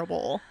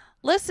horrible.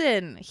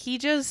 listen, he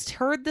just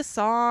heard the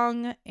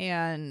song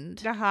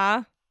and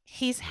Uh-huh.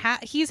 he's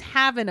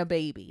having a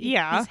baby.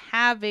 Yeah. He's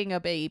having a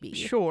baby.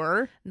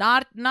 Sure.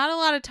 Not a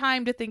lot of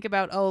time to think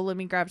about, oh, let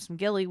me grab some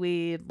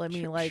gillyweed, let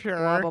me like Sure.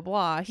 blah blah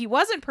blah. He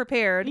wasn't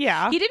prepared.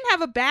 Yeah. He didn't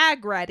have a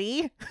bag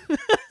ready.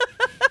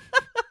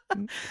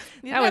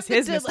 That was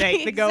his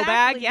mistake. The go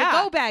bag. Exactly, Yeah.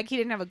 The go bag. He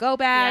didn't have a go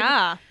bag.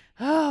 Yeah.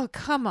 Oh,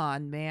 come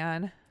on,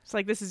 man. It's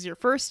like, this is your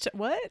first,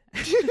 what?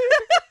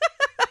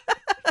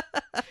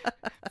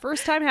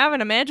 First time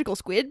having a magical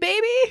squid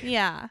baby?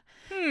 Yeah.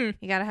 Hmm.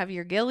 You got to have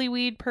your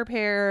gillyweed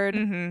prepared.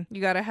 Mm-hmm.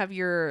 You got to have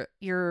your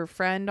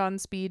friend on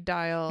speed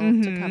dial to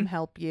Mhm. come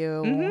help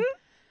you. Mhm.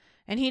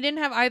 And he didn't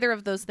have either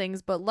of those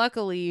things, but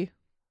luckily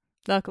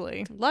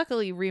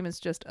Remus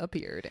just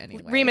appeared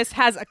anyway. Remus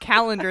has a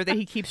calendar that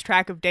he keeps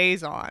track of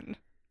days on.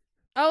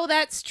 Oh,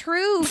 that's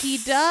true. He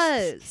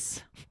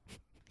does.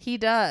 He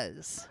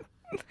does.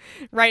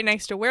 Right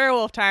next to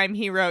werewolf time,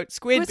 he wrote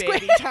squid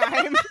baby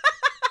time.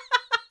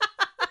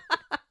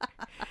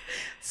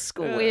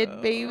 Squid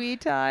Oh. baby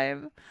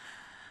time.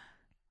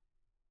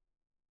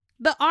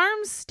 The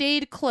arms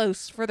stayed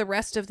close for the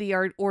rest of the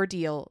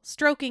ordeal,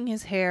 stroking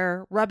his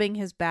hair, rubbing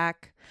his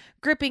back,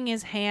 gripping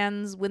his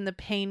hands when the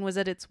pain was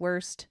at its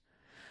worst.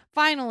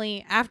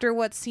 Finally, after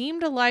what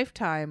seemed a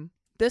lifetime,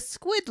 the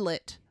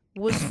squidlet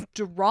was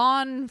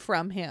drawn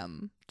from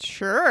him,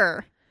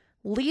 Sure.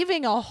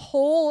 leaving a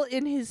hole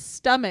in his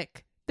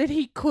stomach that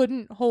he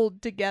couldn't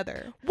hold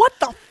together. What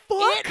the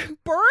fuck?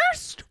 It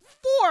burst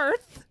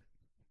forth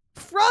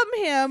from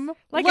him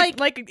like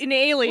an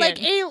alien.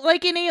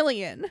 like an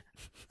alien.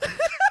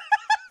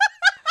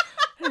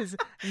 That is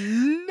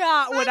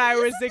not what I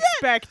was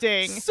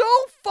expecting. So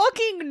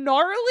fucking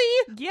gnarly.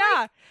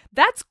 Yeah,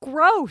 that's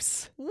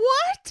gross.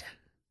 What?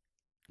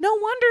 No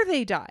wonder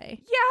they die.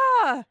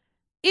 Yeah,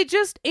 It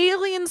just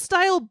alien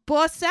style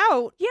busts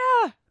out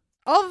yeah,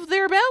 of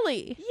their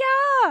belly.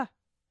 yeah.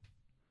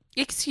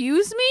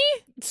 Excuse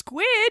me?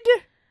 Squid.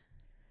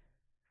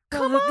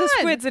 Come Well, the on.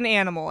 squid's an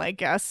animal, I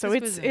guess. So The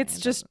squid's it's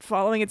an just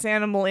following its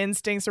animal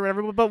instincts or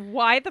whatever. But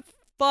why the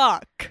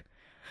fuck?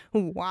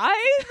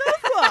 Why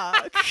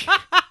the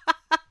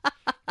fuck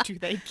do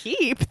they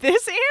keep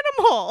this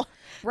animal?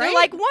 Right? They're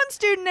like, one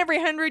student every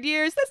 100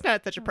 years. That's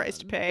not such a price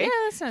to pay Yeah,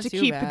 that's not to too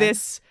keep bad.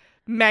 this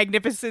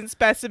magnificent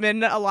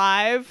specimen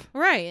alive.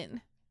 Right.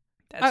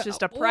 That's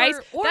just a price.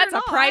 or That's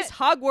not. a price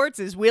Hogwarts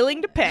is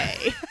willing to pay.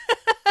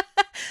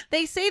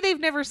 They say they've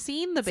never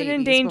seen the It's babies an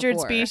endangered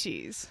before.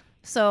 species.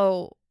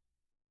 So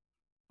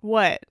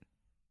What?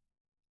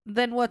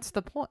 then what's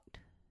the point?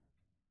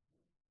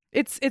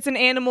 It's an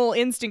animal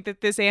instinct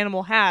that this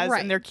animal has,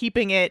 Right. and they're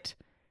keeping it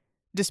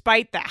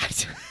despite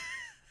that.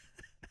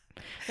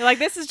 They're like,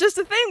 this is just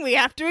a thing we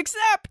have to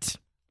accept.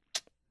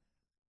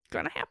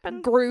 Gonna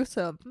happen.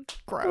 Gruesome.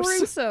 Gross.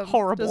 Gruesome.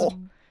 Horrible. Just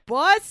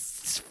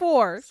busts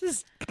forth.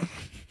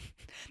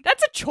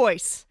 That's a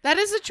choice. That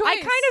is a choice. I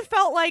kind of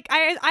felt like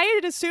I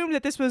had assumed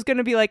that this was going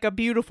to be like a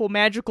beautiful,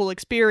 magical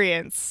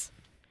experience.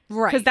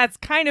 right. Because that's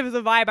kind of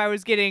the vibe I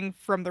was getting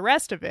from the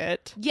rest of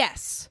it.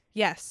 Yes.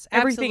 Yes.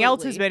 Everything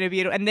else has been a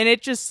beautiful. And then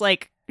it just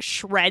like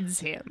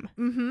shreds him.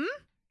 Mm-hmm.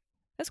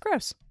 That's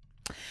gross.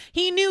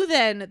 He knew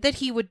then that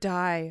he would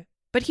die,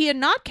 but he had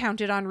not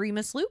counted on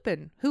Remus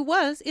Lupin, who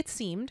was, it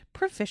seemed,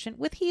 proficient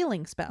with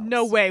healing spells.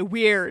 No way.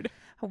 Weird.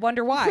 I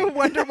wonder why. I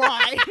wonder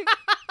why.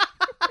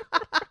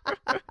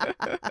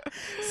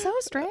 So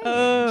strange.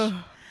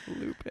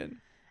 Lupin.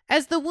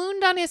 As the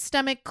wound on his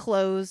stomach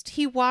closed,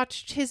 he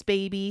watched his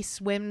baby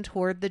swim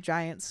toward the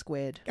giant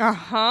squid.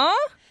 Uh-huh.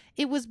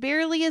 It was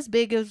barely as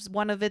big as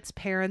one of its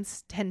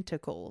parents'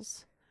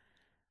 tentacles.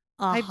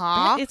 I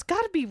Uh-huh. bet it's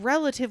got to be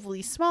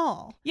relatively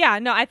small. Yeah,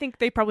 no, I think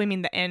they probably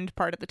mean the end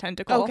part of the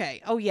tentacle.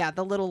 Okay. Oh, yeah.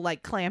 The little,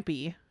 like,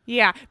 clampy.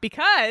 Yeah,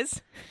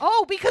 because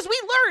Oh, because we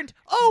learned.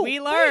 Oh, We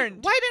wait,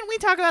 learned. why didn't we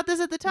talk about this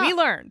at the top? we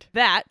learned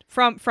that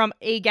from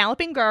a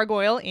galloping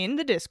gargoyle in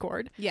the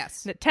Discord,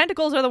 Yes. that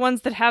tentacles are the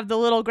ones that have the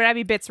little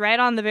grabby bits right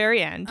on the very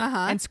end.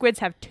 Uh-huh. And squids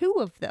have 2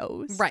 of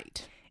those.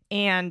 Right.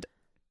 And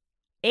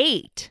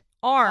 8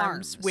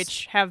 arms, Arms.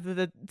 which have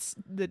the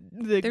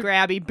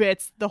grabby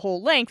bits the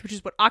whole length, which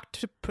is what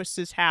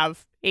octopuses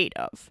have 8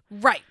 of.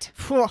 Right.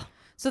 Phew.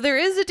 So there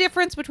is a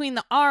difference between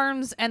the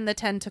arms and the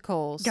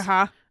tentacles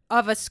Uh-huh.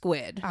 of a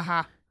squid.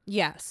 Uh-huh.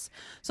 Yes.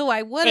 So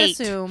I would 8.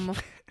 assume,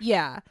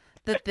 yeah,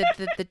 that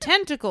the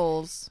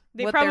tentacles.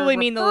 They what probably they're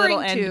mean the little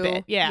referring end to,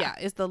 bit. Yeah. Yeah,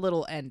 is the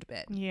little end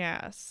bit.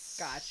 Yes.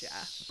 Gotcha.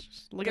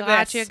 Look at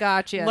Gotcha, this.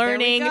 gotcha.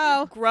 Learning, There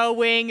we go.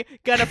 growing,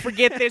 gonna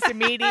forget this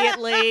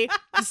immediately.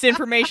 This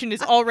information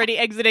is already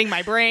exiting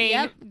my brain.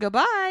 Yep.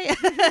 Goodbye.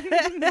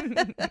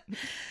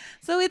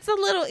 So it's a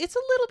little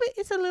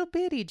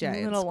bitty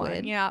giant Little squid.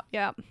 one. Yeah,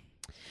 yeah.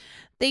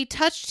 They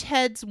touched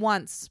heads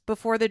once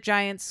before the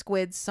giant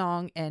squid's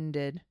song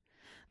ended.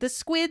 The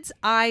squid's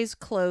eyes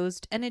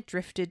closed and it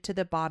drifted to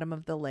the bottom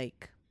of the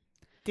lake.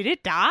 Did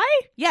it die?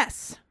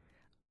 Yes.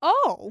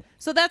 Oh.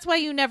 So that's why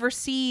you never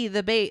see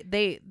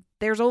the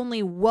there's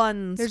only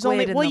one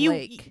squid in the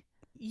lake.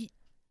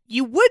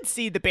 You would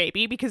see the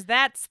baby because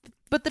that's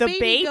But the The baby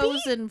baby?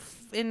 goes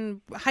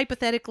and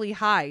hypothetically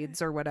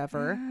hides or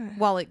whatever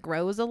while it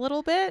grows a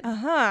little bit.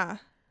 Uh-huh.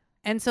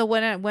 And so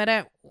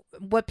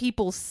what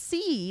people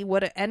see,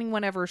 what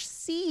anyone ever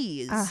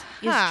sees, is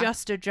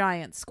just a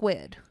giant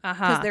squid.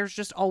 Because there's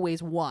just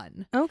always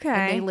one. Okay.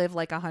 And they live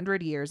like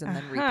 100 years and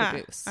then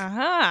reproduce.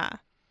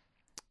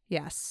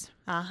 Yes.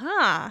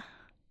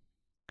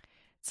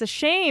 It's a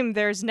shame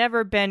there's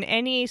never been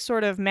any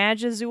sort of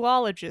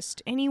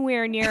magizoologist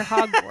anywhere near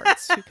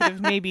Hogwarts who could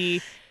have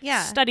maybe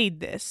studied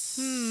this.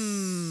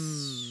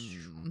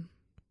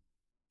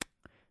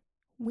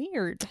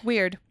 Weird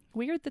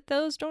that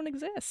those don't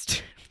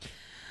exist.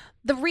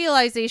 The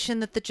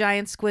realization that the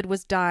giant squid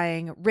was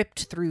dying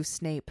ripped through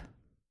Snape.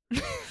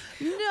 No!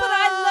 But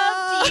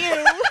I loved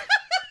you.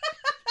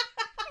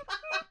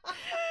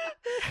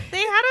 They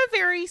had a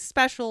very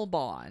special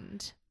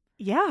bond.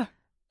 Yeah.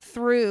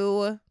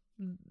 Through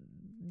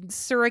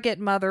surrogate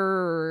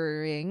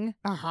mothering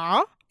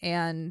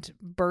and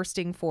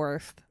bursting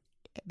forth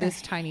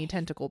this tiny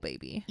tentacle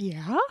baby.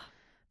 Yeah.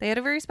 They had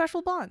a very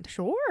special bond.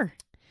 Sure.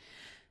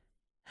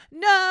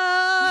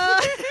 No!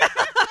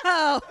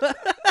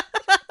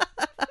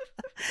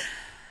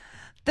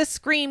 The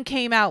scream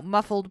came out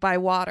muffled by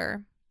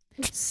water.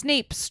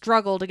 Snape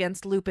struggled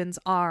against Lupin's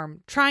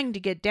arm, trying to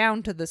get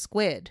down to the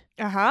squid.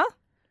 Uh-huh.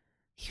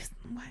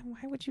 Why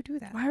would you do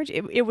that? Why would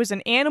you? It was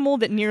an animal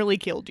that nearly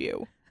killed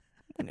you.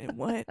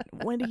 What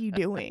are you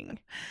doing?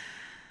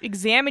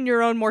 Examine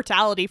your own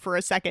mortality for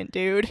a second,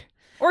 dude.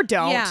 Or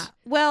don't. Yeah.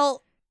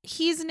 Well,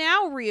 he's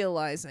now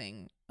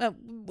realizing.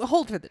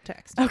 Hold for the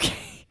text.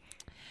 Okay.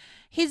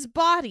 His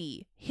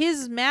body,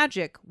 his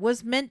magic,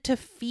 was meant to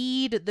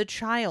feed the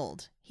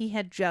child he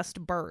had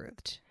just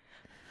birthed.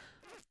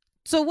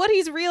 So what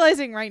he's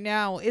realizing right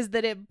now is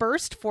that it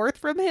burst forth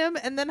from him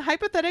and then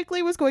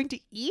hypothetically was going to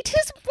eat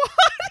his body.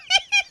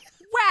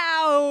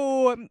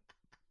 Wow.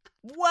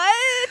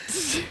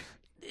 What?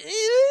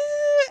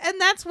 And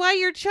that's why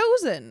you're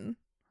chosen,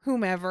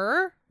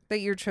 whomever that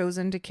you're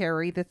chosen to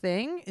carry the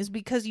thing, is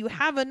because you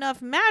have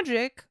enough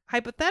magic,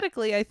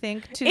 hypothetically, I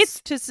think,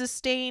 to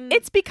sustain.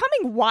 It's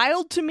becoming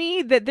wild to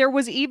me that there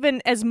was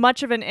even as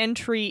much of an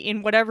entry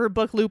in whatever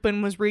book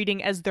Lupin was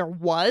reading as there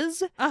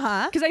was.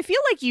 Because I feel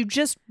like you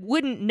just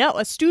wouldn't know.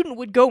 A student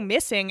would go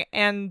missing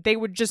and they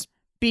would just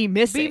be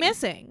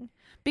missing.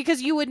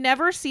 Because you would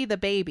never see the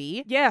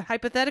baby. Yeah.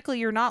 Hypothetically,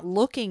 you're not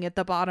looking at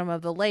the bottom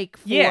of the lake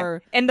for... Yeah.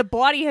 And the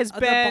body has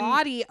been the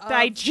body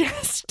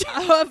digested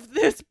of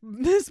this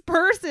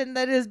person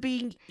that is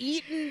being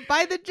eaten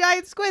by the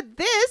giant squid.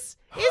 This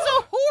is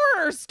a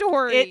horror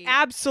story. It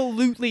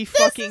absolutely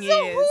fucking is. This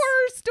is a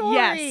horror story.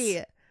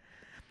 Yes.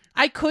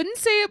 I couldn't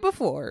say it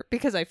before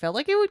because I felt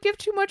like it would give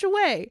too much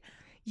away.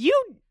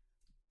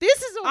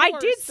 This is a horror I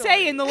did story.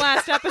 say in the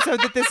last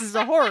episode that this is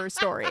a horror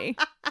story.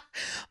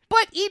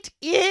 But it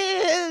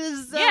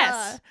is.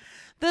 Yes.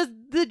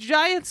 The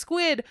giant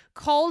squid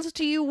calls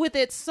to you with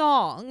its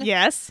song.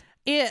 Yes.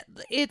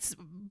 It's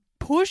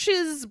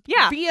pushes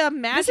via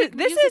magic.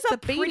 This is a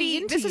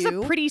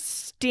pretty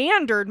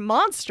standard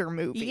monster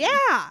movie.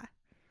 Yeah.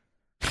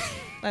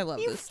 I love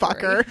this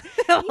fucker.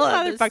 I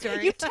love you this motherfucker.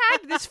 story. You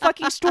tagged this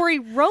fucking story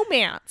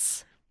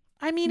romance.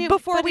 I mean,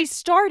 before we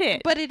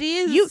started. But it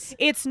is.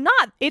 It's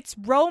not. It's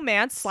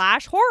romance /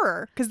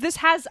 horror. Because this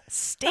has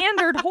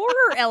standard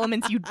horror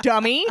elements, you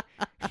dummy.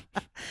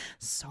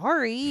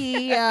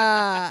 Sorry.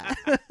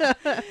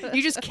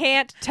 You just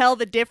can't tell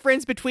the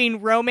difference between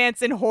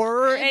romance and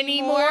horror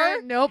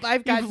anymore. Nope,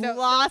 I've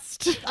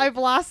lost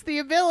the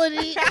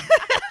ability.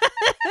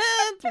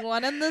 It's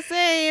one and the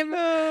same.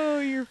 Oh,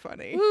 you're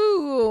funny.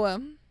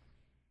 Ooh.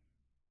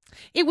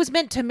 It was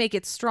meant to make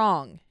it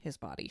strong, his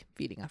body,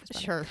 feeding off his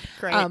body. Sure,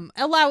 great.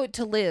 Allow it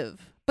to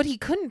live. But he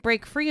couldn't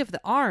break free of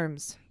the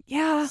arms.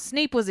 Yeah.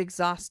 Snape was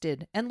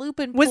exhausted, and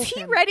Lupin Was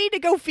he ready to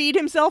go feed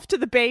himself to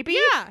the baby?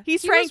 Yeah.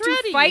 He's trying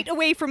to fight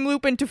away from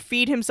Lupin to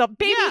feed himself.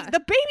 Baby, the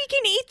baby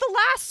can eat the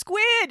last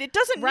squid. It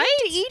doesn't need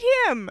to eat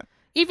him.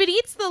 If it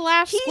eats the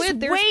last squid,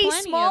 there's way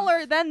plenty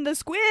smaller than the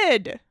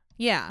squid.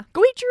 Yeah.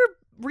 Go eat your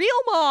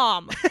real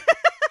mom.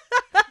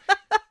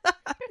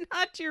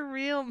 Not your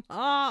real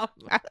mom.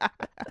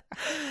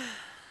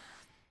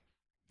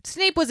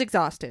 Snape was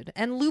exhausted,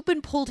 and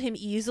Lupin pulled him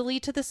easily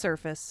to the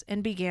surface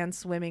and began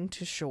swimming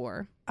to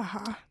shore.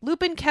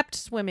 Lupin kept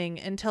swimming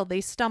until they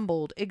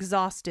stumbled,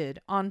 exhausted,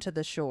 onto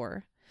the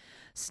shore.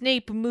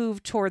 Snape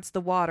moved towards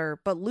the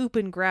water, but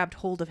Lupin grabbed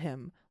hold of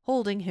him,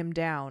 holding him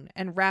down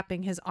and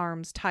wrapping his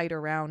arms tight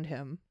around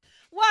him.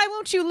 Why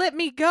won't you let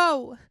me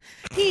go?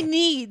 He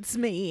needs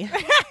me.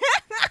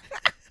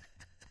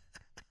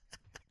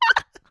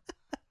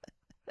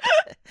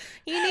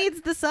 He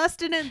needs the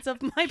sustenance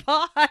of my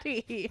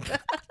body.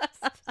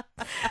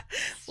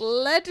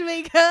 Let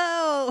me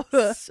go.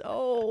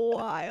 So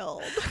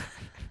wild.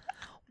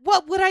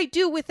 What would I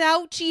do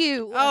without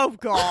you? Oh,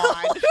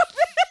 God.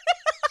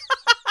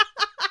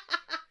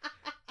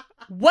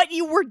 What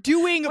you were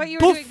doing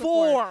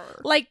before.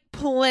 Like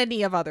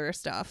plenty of other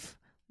stuff.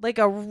 Like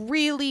a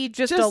really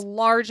just a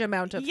large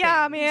amount of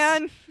things.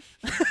 Man.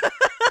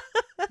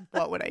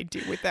 What would I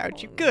do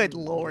without you? Good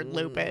Lord,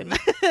 Lupin.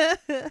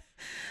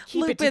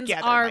 Keep Lupin's it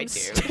together, arms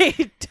my dude.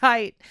 stayed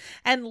tight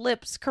and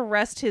lips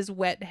caressed his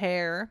wet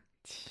hair.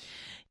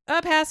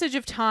 A passage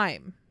of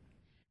time.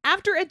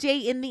 After a day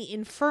in the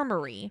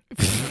infirmary,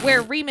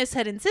 where Remus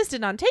had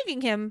insisted on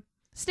taking him,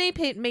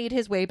 Snape made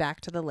his way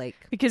back to the lake.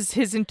 Because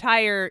his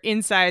entire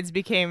insides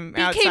became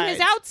his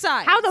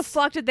outsides. How the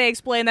fuck did they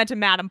explain that to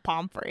Madame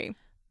Pomfrey?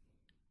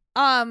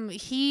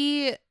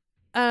 He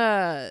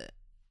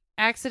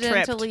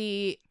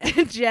accidentally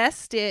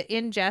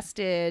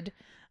ingested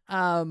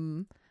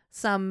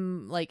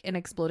some like an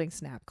exploding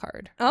snap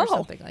card or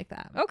something like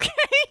that. Okay.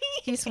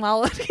 He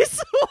swallowed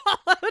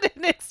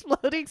an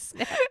exploding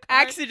snap card.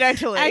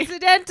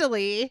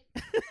 Accidentally.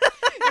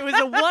 It was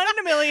a 1 in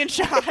a million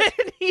shot.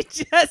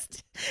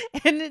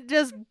 And it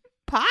just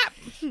popped.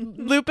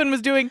 Lupin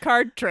was doing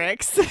card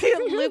tricks.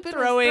 Lupin was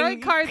throwing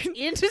cards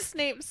into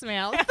Snape's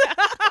mouth. And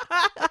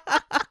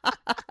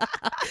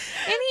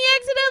he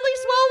accidentally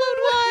swallowed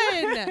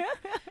one.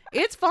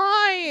 It's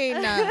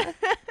fine.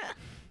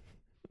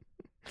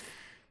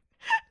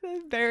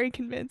 That's very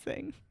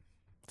convincing.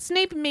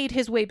 Snape made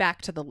his way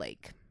back to the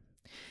lake.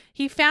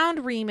 He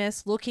found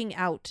Remus looking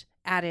out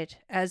at it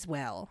as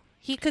well.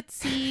 He could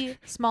see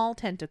small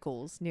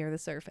tentacles near the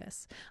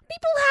surface.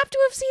 People have to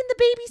have seen the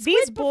baby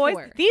squid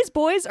before. These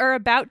boys are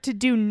about to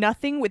do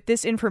nothing with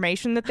this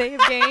information that they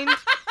have gained,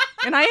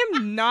 and I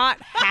am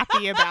not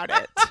happy about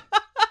it.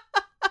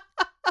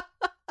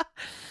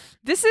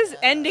 This is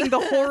ending the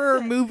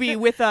horror movie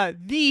with a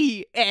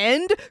 "the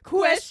end?"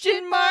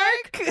 question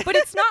mark. But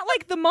it's not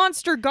like the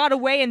monster got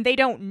away and they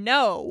don't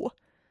know.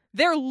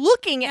 They're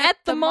looking at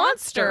the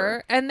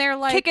monster and they're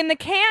like kicking the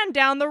can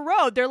down the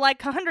road. They're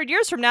like 100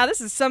 years from now,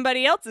 this is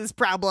somebody else's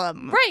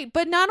problem. Right,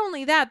 but not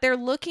only that, they're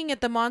looking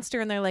at the monster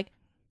and they're like,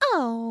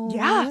 oh.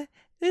 Yeah.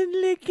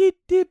 Look at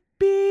the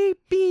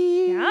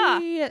baby.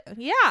 Yeah.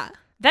 Yeah.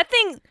 That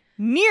thing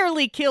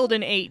nearly killed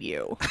and ate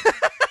you.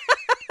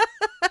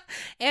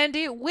 And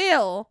it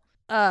will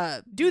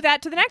do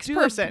that to the next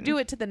person. Do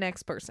it to the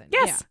next person.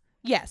 Yes. Yeah.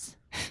 Yes.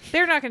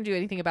 They're not going to do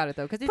anything about it,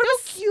 though, because it's so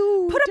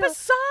cute. Put up a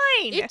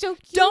sign. It's so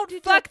cute. Don't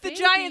it's fuck the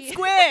giant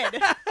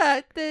squid.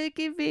 The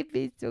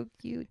baby's so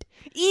cute.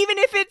 Even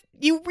if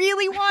you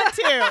really want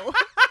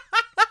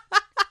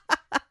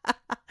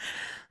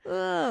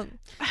to.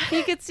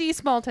 He could see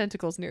small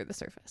tentacles near the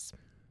surface.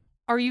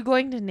 Are you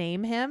going to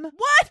name him?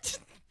 What?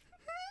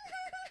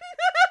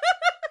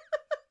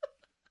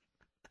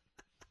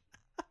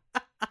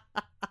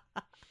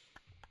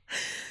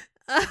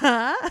 Look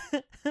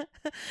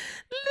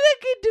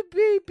at the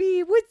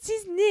baby. What's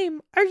his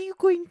name? Are you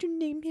going to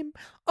name him?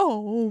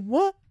 Oh,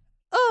 what?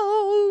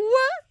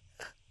 Oh,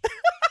 what?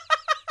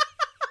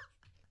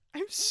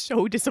 I'm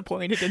so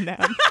disappointed in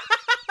them.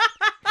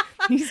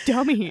 These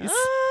dummies.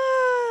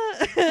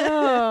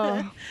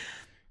 Oh.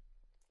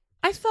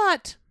 I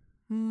thought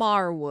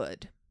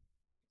Marwood,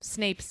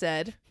 Snape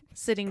said,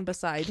 sitting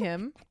beside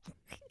him.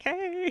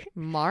 Okay.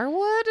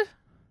 Marwood?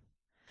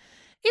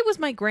 It was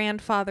my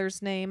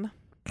grandfather's name.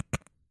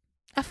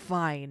 A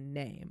fine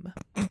name.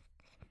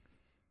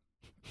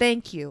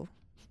 Thank you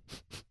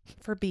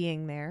for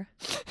being there.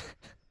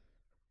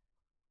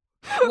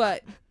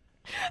 What?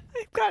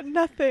 I've got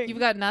nothing. You've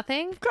got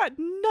nothing? I've got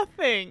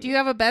nothing. Do you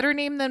have a better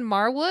name than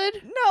Marwood?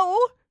 No.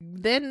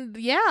 Then,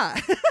 yeah.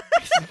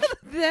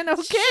 Then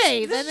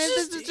okay.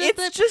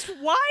 It's just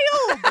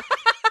wild.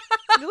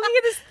 You're looking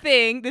at this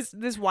thing,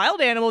 this wild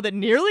animal that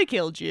nearly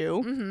killed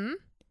you. Mm-hmm.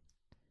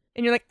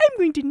 And you're like, I'm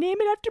going to name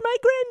it after my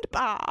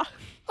grandpa.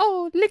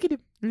 Oh, look at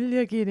him.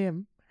 Look at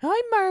him.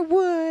 Hi,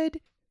 Marwood.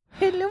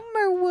 Hello,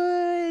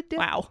 Marwood.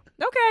 Wow.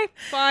 Okay,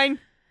 fine.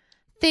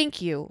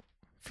 Thank you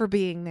for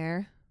being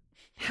there.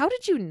 How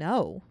did you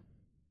know?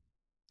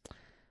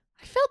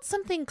 I felt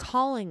something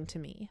calling to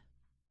me.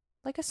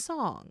 Like a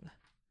song.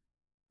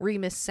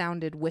 Remus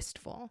sounded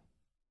wistful.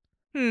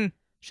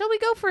 Shall we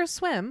go for a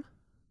swim?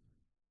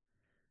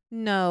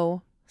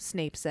 No,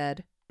 Snape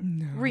said.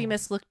 No.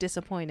 Remus looked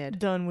disappointed.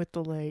 Done with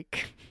the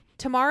lake.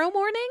 Tomorrow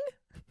morning?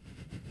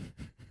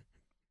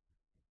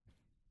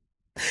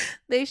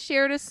 They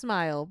shared a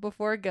smile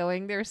before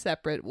going their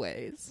separate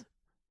ways.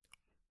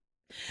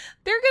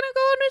 They're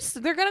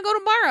gonna go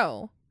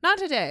tomorrow, not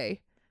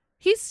today.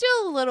 He's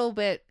still a little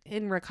bit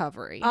in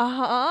recovery.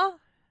 Uh-huh.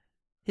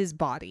 His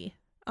body.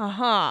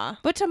 Uh-huh.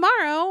 But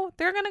tomorrow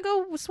they're gonna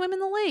go swim in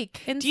the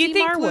lake and do you see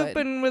think Marwood.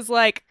 Lupin was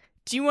like,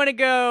 do you want to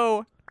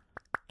go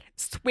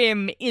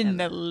swim in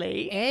the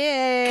lake?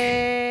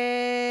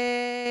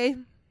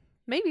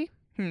 Maybe.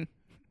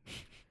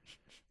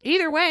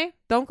 Either way,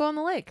 don't go in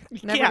the lake.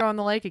 Never go in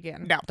the lake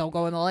again. No. Don't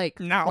go in the lake.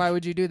 No. Why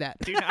would you do that?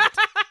 Do not.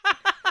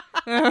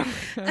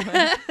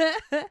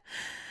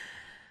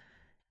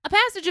 A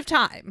passage of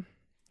time.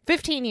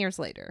 15 years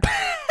later.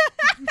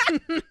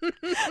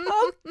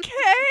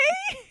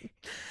 Okay.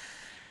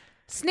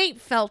 Snape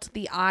felt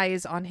the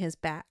eyes on his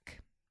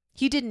back.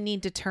 He didn't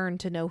need to turn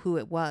to know who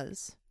it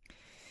was.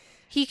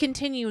 He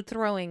continued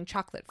throwing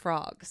chocolate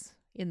frogs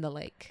in the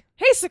lake.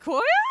 Hey,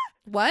 Sequoia?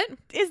 What?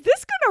 Is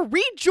this going to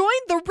rejoin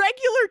the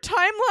regular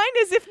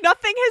timeline as if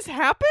nothing has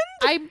happened?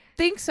 I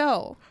think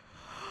so.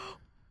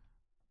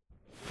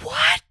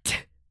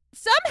 What?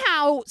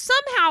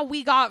 Somehow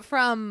we got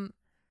from,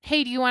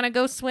 hey, do you want to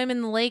go swim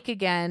in the lake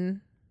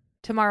again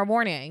tomorrow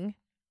morning?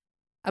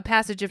 A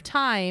passage of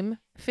time,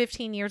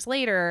 15 years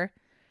later,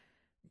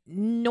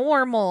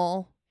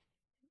 normal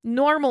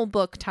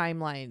book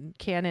timeline,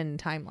 canon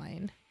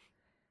timeline.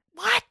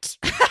 What?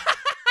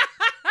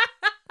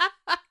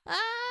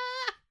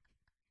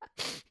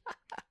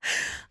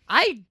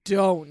 I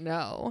don't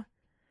know.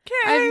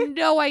 Okay. I have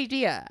no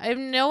idea. I have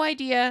no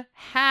idea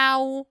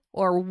how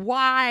or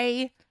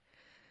why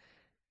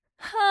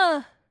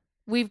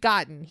we've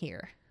gotten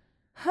here.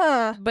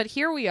 But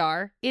here we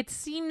are. It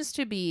seems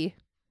to be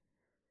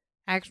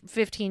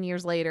 15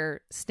 years later,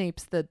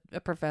 Snape's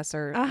a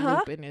professor.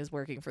 Lupin is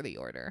working for the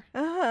Order.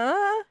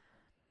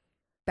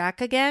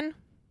 Back again?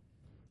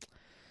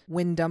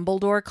 When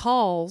Dumbledore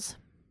calls,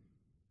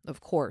 of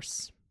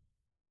course.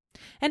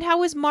 And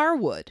how is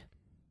Marwood?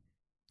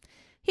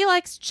 He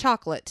likes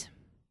chocolate.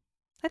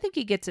 I think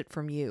he gets it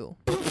from you.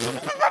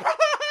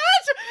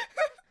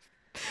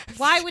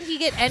 Why would he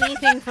get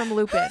anything from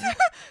Lupin?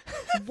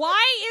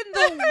 Why in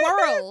the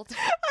world?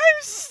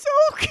 I'm so...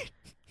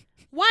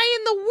 Why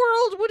in the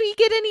world would he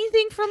get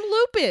anything from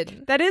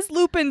Lupin? That is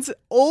Lupin's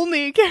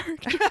only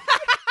character.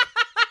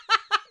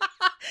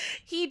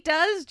 He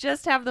does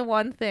just have the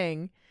one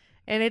thing,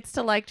 and it's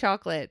to like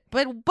chocolate.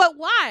 But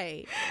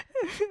why?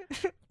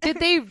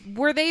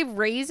 Were they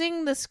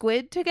raising the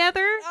squid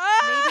together?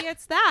 Maybe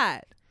it's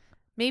that.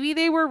 Maybe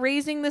they were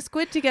raising the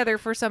squid together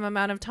for some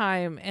amount of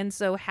time, and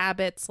so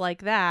habits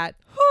like that.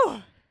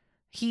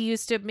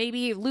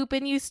 Maybe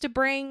Lupin used to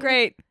bring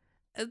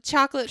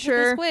chocolate to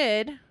the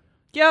squid.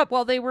 Yep.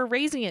 While they were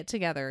raising it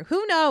together.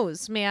 Who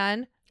knows,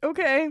 man?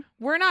 Okay.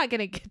 We're not going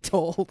to get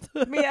told.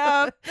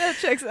 Yeah, that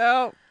checks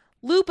out.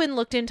 Lupin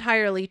looked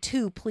entirely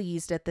too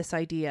pleased at this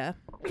idea.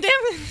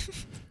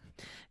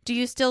 Do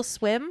you still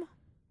swim?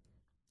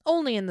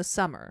 Only in the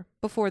summer,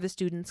 before the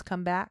students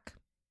come back.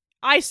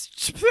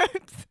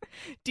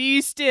 Do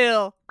you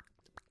still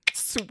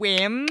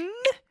swim?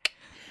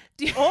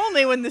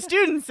 Only when the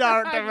students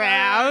aren't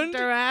around.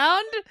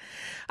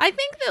 I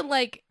think that,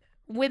 like,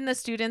 when the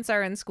students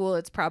are in school,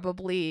 it's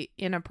probably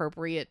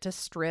inappropriate to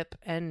strip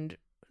and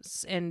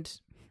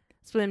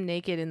swim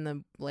naked in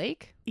the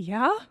lake.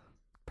 Yeah?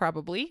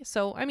 Probably.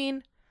 So, I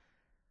mean,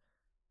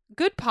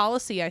 good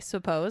policy, I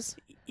suppose.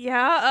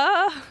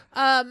 Yeah.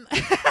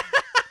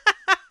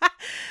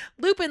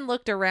 Lupin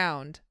looked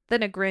around.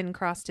 Then a grin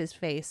crossed his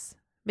face,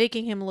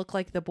 making him look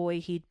like the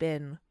boy he'd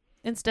been,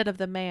 instead of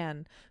the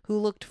man who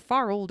looked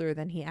far older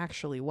than he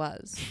actually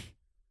was.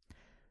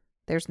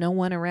 There's no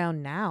one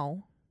around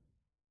now.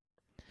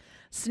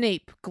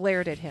 Snape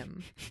glared at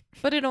him,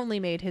 but it only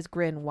made his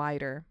grin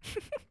wider.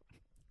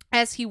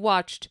 As he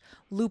watched,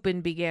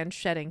 Lupin began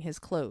shedding his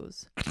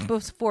clothes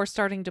before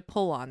starting to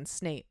pull on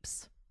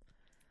Snape's.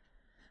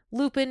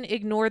 Lupin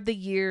ignored the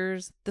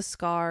years, the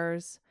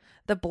scars,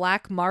 the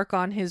black mark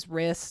on his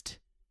wrist.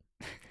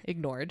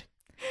 Ignored.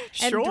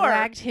 And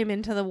dragged him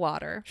into the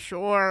water.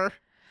 Sure.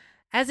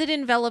 As it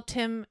enveloped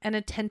him and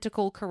a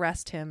tentacle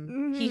caressed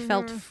him, he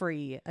felt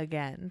free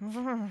again.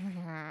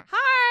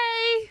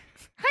 Hi!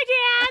 Hi,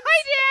 Dad! Hi,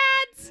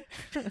 Dads!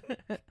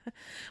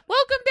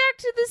 Welcome back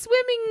to the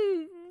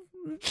swimming...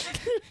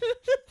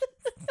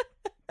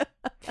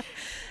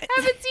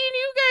 Haven't seen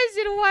you guys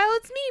in a while.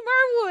 It's me,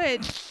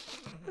 Marwood.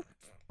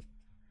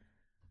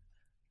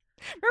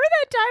 Remember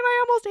that time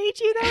I almost ate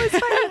you? That was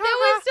funny. That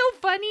was so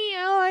funny.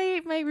 Oh, I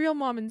ate my real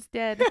mom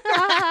instead.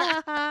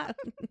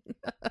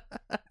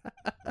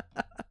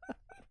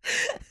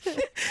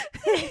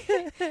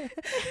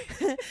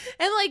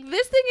 And like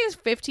this thing is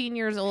 15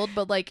 years old,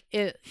 but like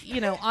it, you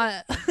know,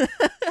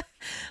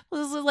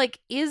 like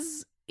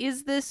is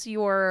this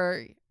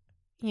your,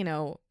 you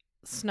know,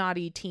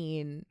 snotty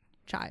teen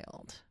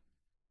child?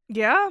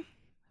 Yeah.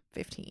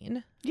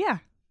 15. Yeah.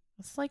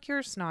 It's like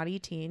your snotty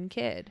teen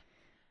kid.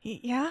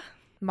 Yeah.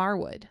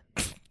 Marwood,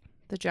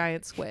 the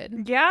giant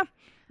squid. Yeah.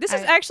 This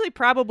is actually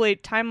probably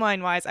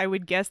timeline-wise, I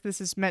would guess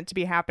this is meant to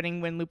be happening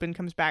when Lupin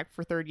comes back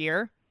for third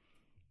year.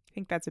 I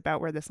think that's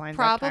about where this lines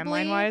up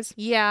timeline-wise.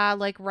 Yeah,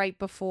 like right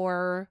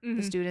before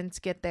the students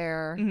get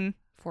there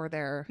for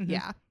their,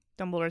 yeah.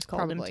 Dumbledore's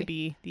called him to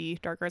be the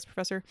dark arts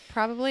professor.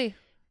 Probably.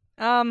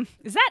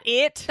 Is that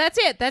it? That's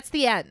it. That's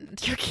the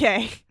end.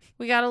 Okay.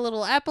 We got a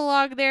little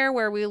epilogue there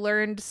where we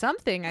learned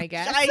something, I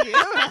guess.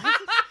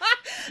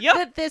 Yep.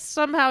 That this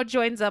somehow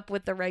joins up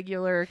with the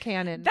regular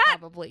canon, that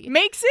probably.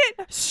 Makes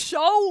it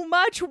so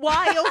much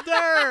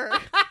wilder.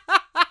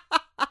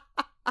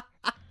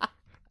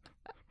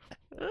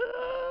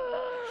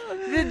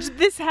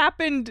 This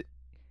happened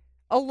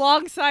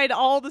alongside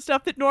all the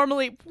stuff that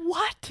normally...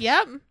 What?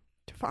 Yep.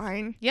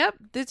 Fine. Yep.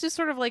 It's just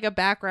sort of like a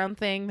background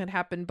thing that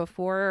happened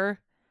before.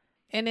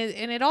 And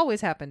it always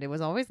happened. It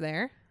was always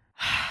there.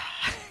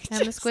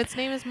 And the squid's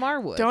name is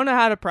Marwood. Don't know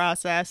how to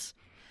process.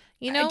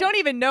 You know, I don't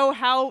even know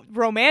how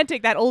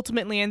romantic that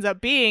ultimately ends up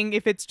being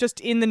if it's just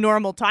in the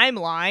normal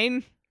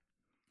timeline.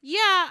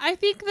 Yeah, I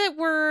think that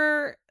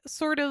we're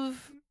sort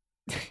of,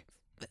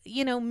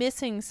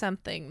 missing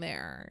something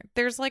there.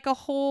 There's like a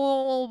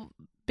whole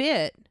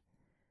bit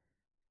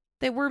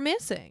that we're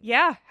missing.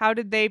 Yeah. How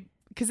did they...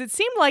 Because it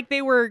seemed like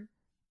they were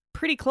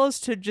pretty close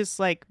to just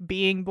like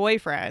being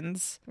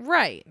boyfriends.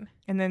 Right.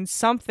 And then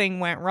something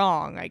went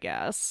wrong, I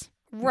guess.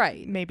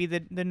 Right. Maybe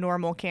the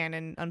normal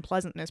canon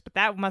unpleasantness, but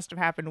that must have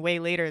happened way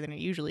later than it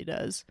usually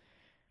does.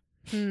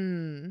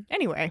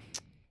 Anyway.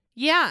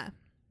 Yeah.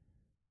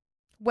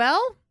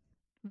 Well,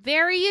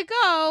 there you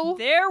go.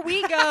 There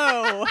we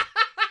go.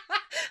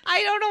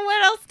 I don't know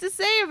what else to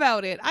say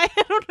about it. I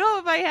don't know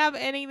if I have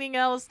anything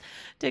else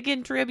to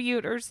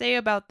contribute or say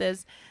about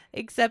this,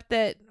 except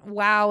that,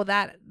 wow,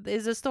 that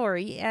is a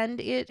story,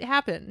 and it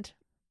happened.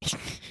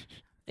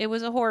 It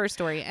was a horror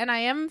story, and I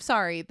am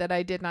sorry that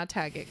I did not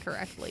tag it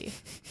correctly.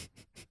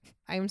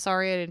 I'm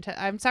sorry I didn't.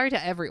 I'm sorry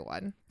to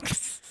everyone,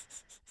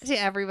 to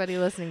everybody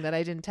listening, that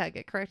I didn't tag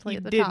it correctly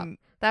at the top.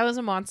 That was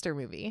a monster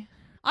movie.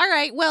 All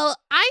right, well,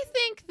 I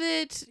think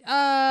that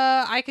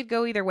I could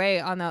go either way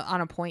on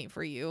a point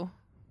for you.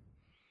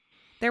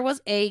 There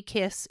was a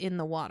kiss in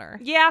the water.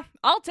 Yeah,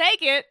 I'll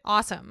take it.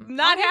 Awesome.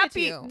 Not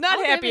happy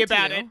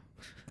about it.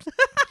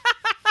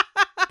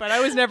 But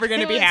I was never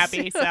going to be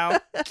happy, so,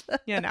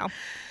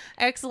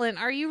 Excellent.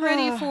 Are you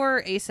ready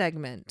for a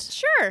segment?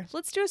 Sure.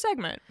 Let's do a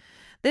segment.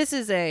 This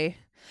is a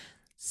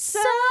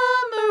summary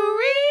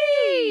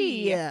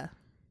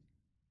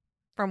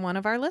from one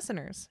of our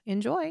listeners.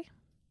 Enjoy.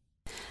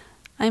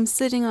 I'm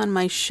sitting on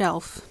my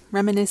shelf,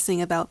 reminiscing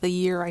about the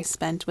year I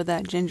spent with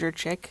that ginger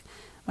chick,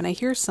 when I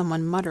hear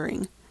someone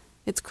muttering.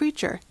 It's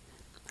Creature.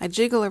 I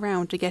jiggle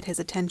around to get his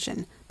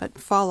attention, but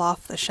fall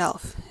off the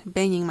shelf,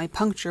 banging my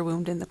puncture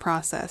wound in the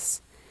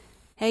process.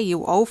 Hey,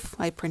 you oaf,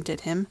 I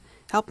printed him.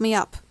 Help me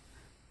up.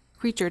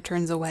 Creature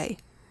turns away.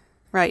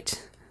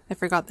 Right, I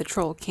forgot the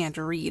troll can't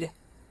read.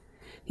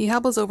 He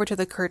hobbles over to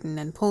the curtain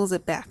and pulls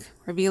it back,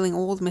 revealing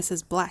old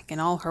Mrs. Black in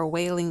all her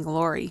wailing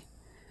glory.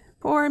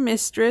 Poor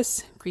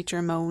mistress,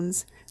 Creature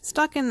moans,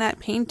 stuck in that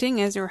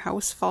painting as your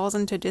house falls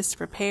into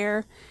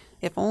disrepair.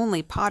 If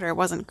only Potter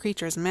wasn't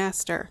Creature's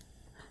master.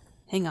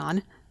 Hang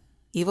on.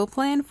 Evil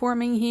plan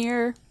forming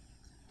here.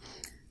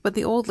 But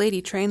the old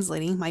lady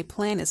translating, my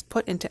plan is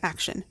put into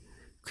action.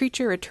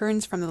 Creature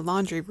returns from the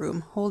laundry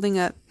room, holding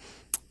a...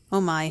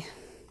 Oh my,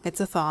 it's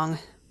a thong.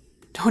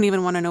 Don't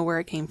even want to know where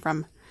it came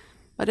from.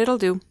 But it'll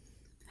do.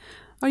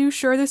 Are you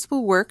sure this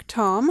will work,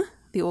 Tom?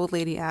 The old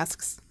lady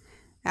asks.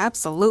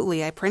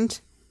 Absolutely, I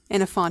print,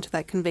 in a font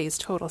that conveys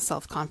total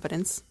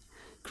self-confidence.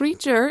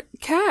 Creature,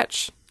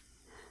 catch!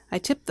 I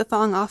tip the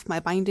thong off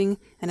my binding,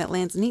 and it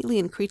lands neatly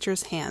in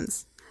Creature's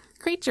hands.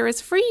 Creature is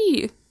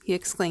free! He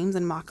exclaims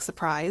in mock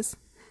surprise.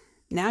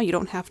 Now you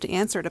don't have to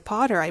answer to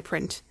Potter, I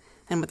print,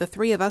 and with the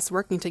three of us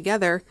working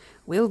together,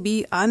 we'll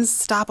be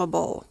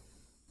unstoppable.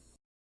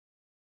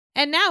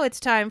 And now it's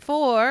time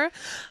for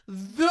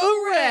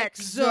The Rec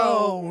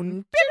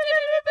Zone.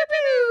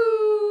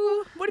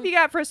 What have you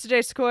got for us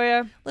today,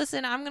 Sequoia?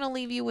 Listen, I'm going to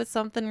leave you with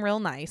something real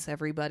nice,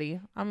 everybody.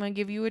 I'm going to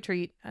give you a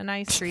treat, a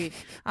nice treat.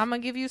 I'm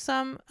going to give you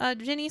some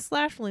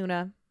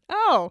Ginny/Luna.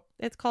 Oh.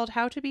 It's called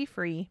How to Be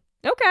Free.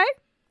 Okay.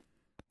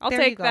 I'll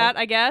take that,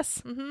 I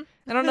guess. Mm-hmm.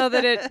 I don't know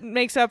that it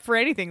makes up for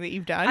anything that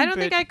you've done. I don't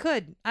think I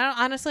could.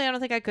 Honestly, I don't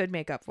think I could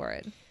make up for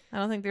it. I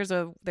don't think there's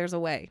a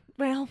way.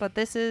 Well, but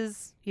this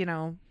is,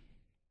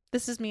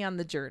 this is me on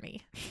the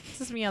journey.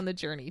 This is me on the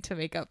journey to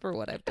make up for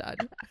what I've done.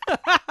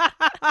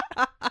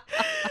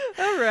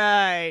 All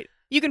right.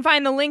 You can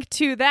find the link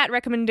to that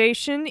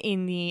recommendation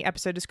in the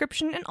episode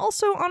description and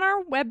also on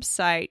our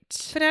website.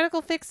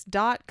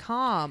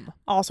 Fanaticalfix.com.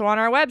 Also on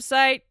our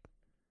website,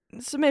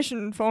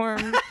 submission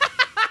form.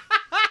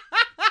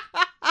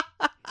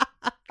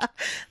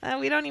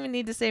 We don't even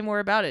need to say more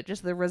about it.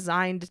 Just the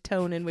resigned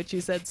tone in which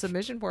you said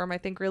submission form, I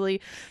think, really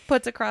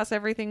puts across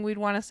everything we'd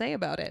want to say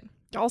about it.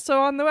 Also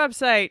on the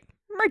website,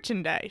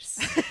 merchandise.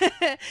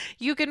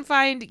 You can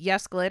find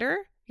Yes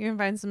Glitter. You can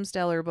find some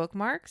stellar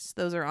bookmarks.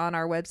 Those are on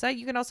our website.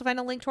 You can also find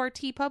a link to our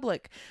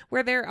TeePublic,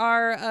 where there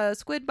are a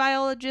squid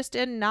biologist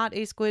and not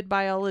a squid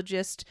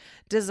biologist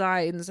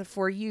designs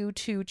for you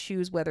to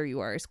choose whether you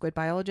are a squid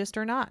biologist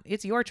or not.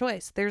 It's your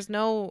choice. There's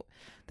no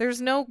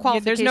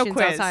qualifications there's no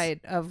quiz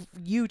outside of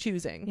you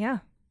choosing. Yeah.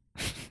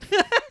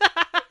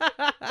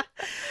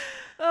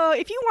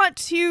 If you want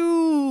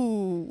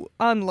to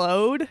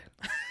unload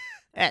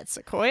at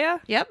Sequoia,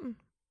 yep.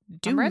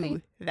 I'm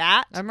ready.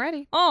 That. I'm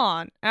ready.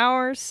 On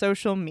our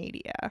social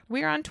media.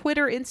 We're on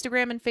Twitter,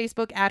 Instagram, and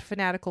Facebook at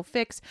Fanatical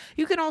Fix.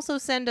 You can also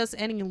send us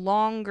any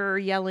longer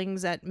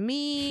yellings at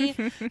me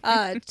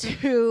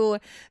to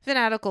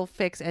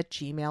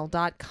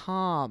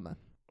fanaticalfix@gmail.com.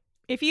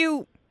 If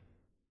you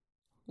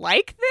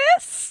like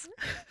this,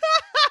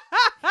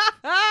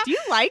 Do you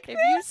like this? If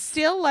you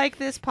still like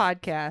this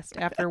podcast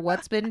after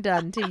what's been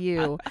done to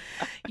you,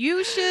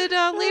 you should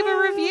leave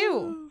a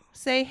review.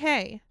 Say,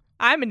 hey,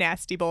 I'm a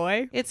nasty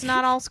boy. It's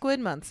not all Squid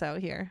Months out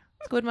here.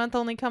 Squid Month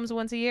only comes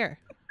once a year.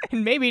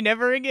 And maybe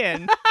never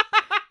again.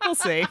 We'll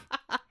see.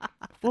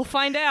 We'll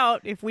find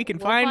out if we can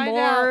find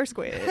more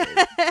squid.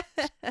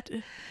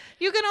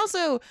 You can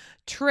also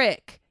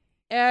trick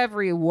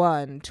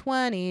everyone.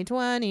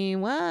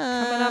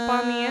 2021 coming up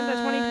on the end of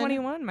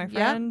 2021, my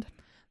friend. Yep.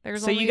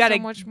 There's so only you got to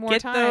so much more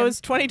get time. those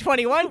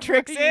 2021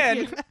 tricks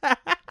in.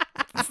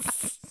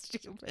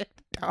 Stupid.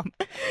 Dumb.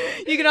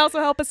 You can also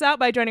help us out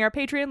by joining our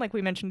Patreon, like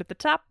we mentioned at the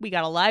top. We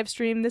got a live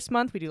stream this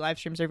month. We do live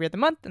streams every other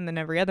month, and then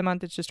every other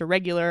month it's just a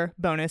regular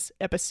bonus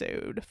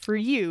episode for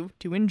you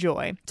to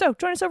enjoy. So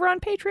join us over on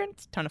Patreon.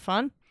 It's a ton of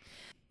fun.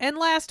 And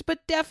last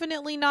but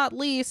definitely not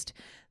least,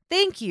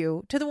 thank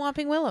you to the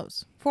Whomping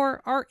Willows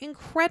for our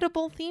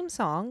incredible theme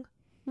song,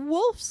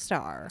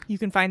 Wolfstar. You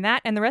can find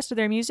that and the rest of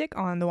their music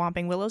on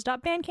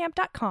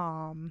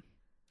thewompingwillows.bandcamp.com.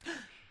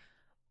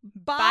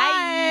 Bye.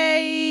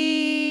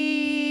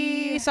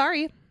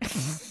 Sorry.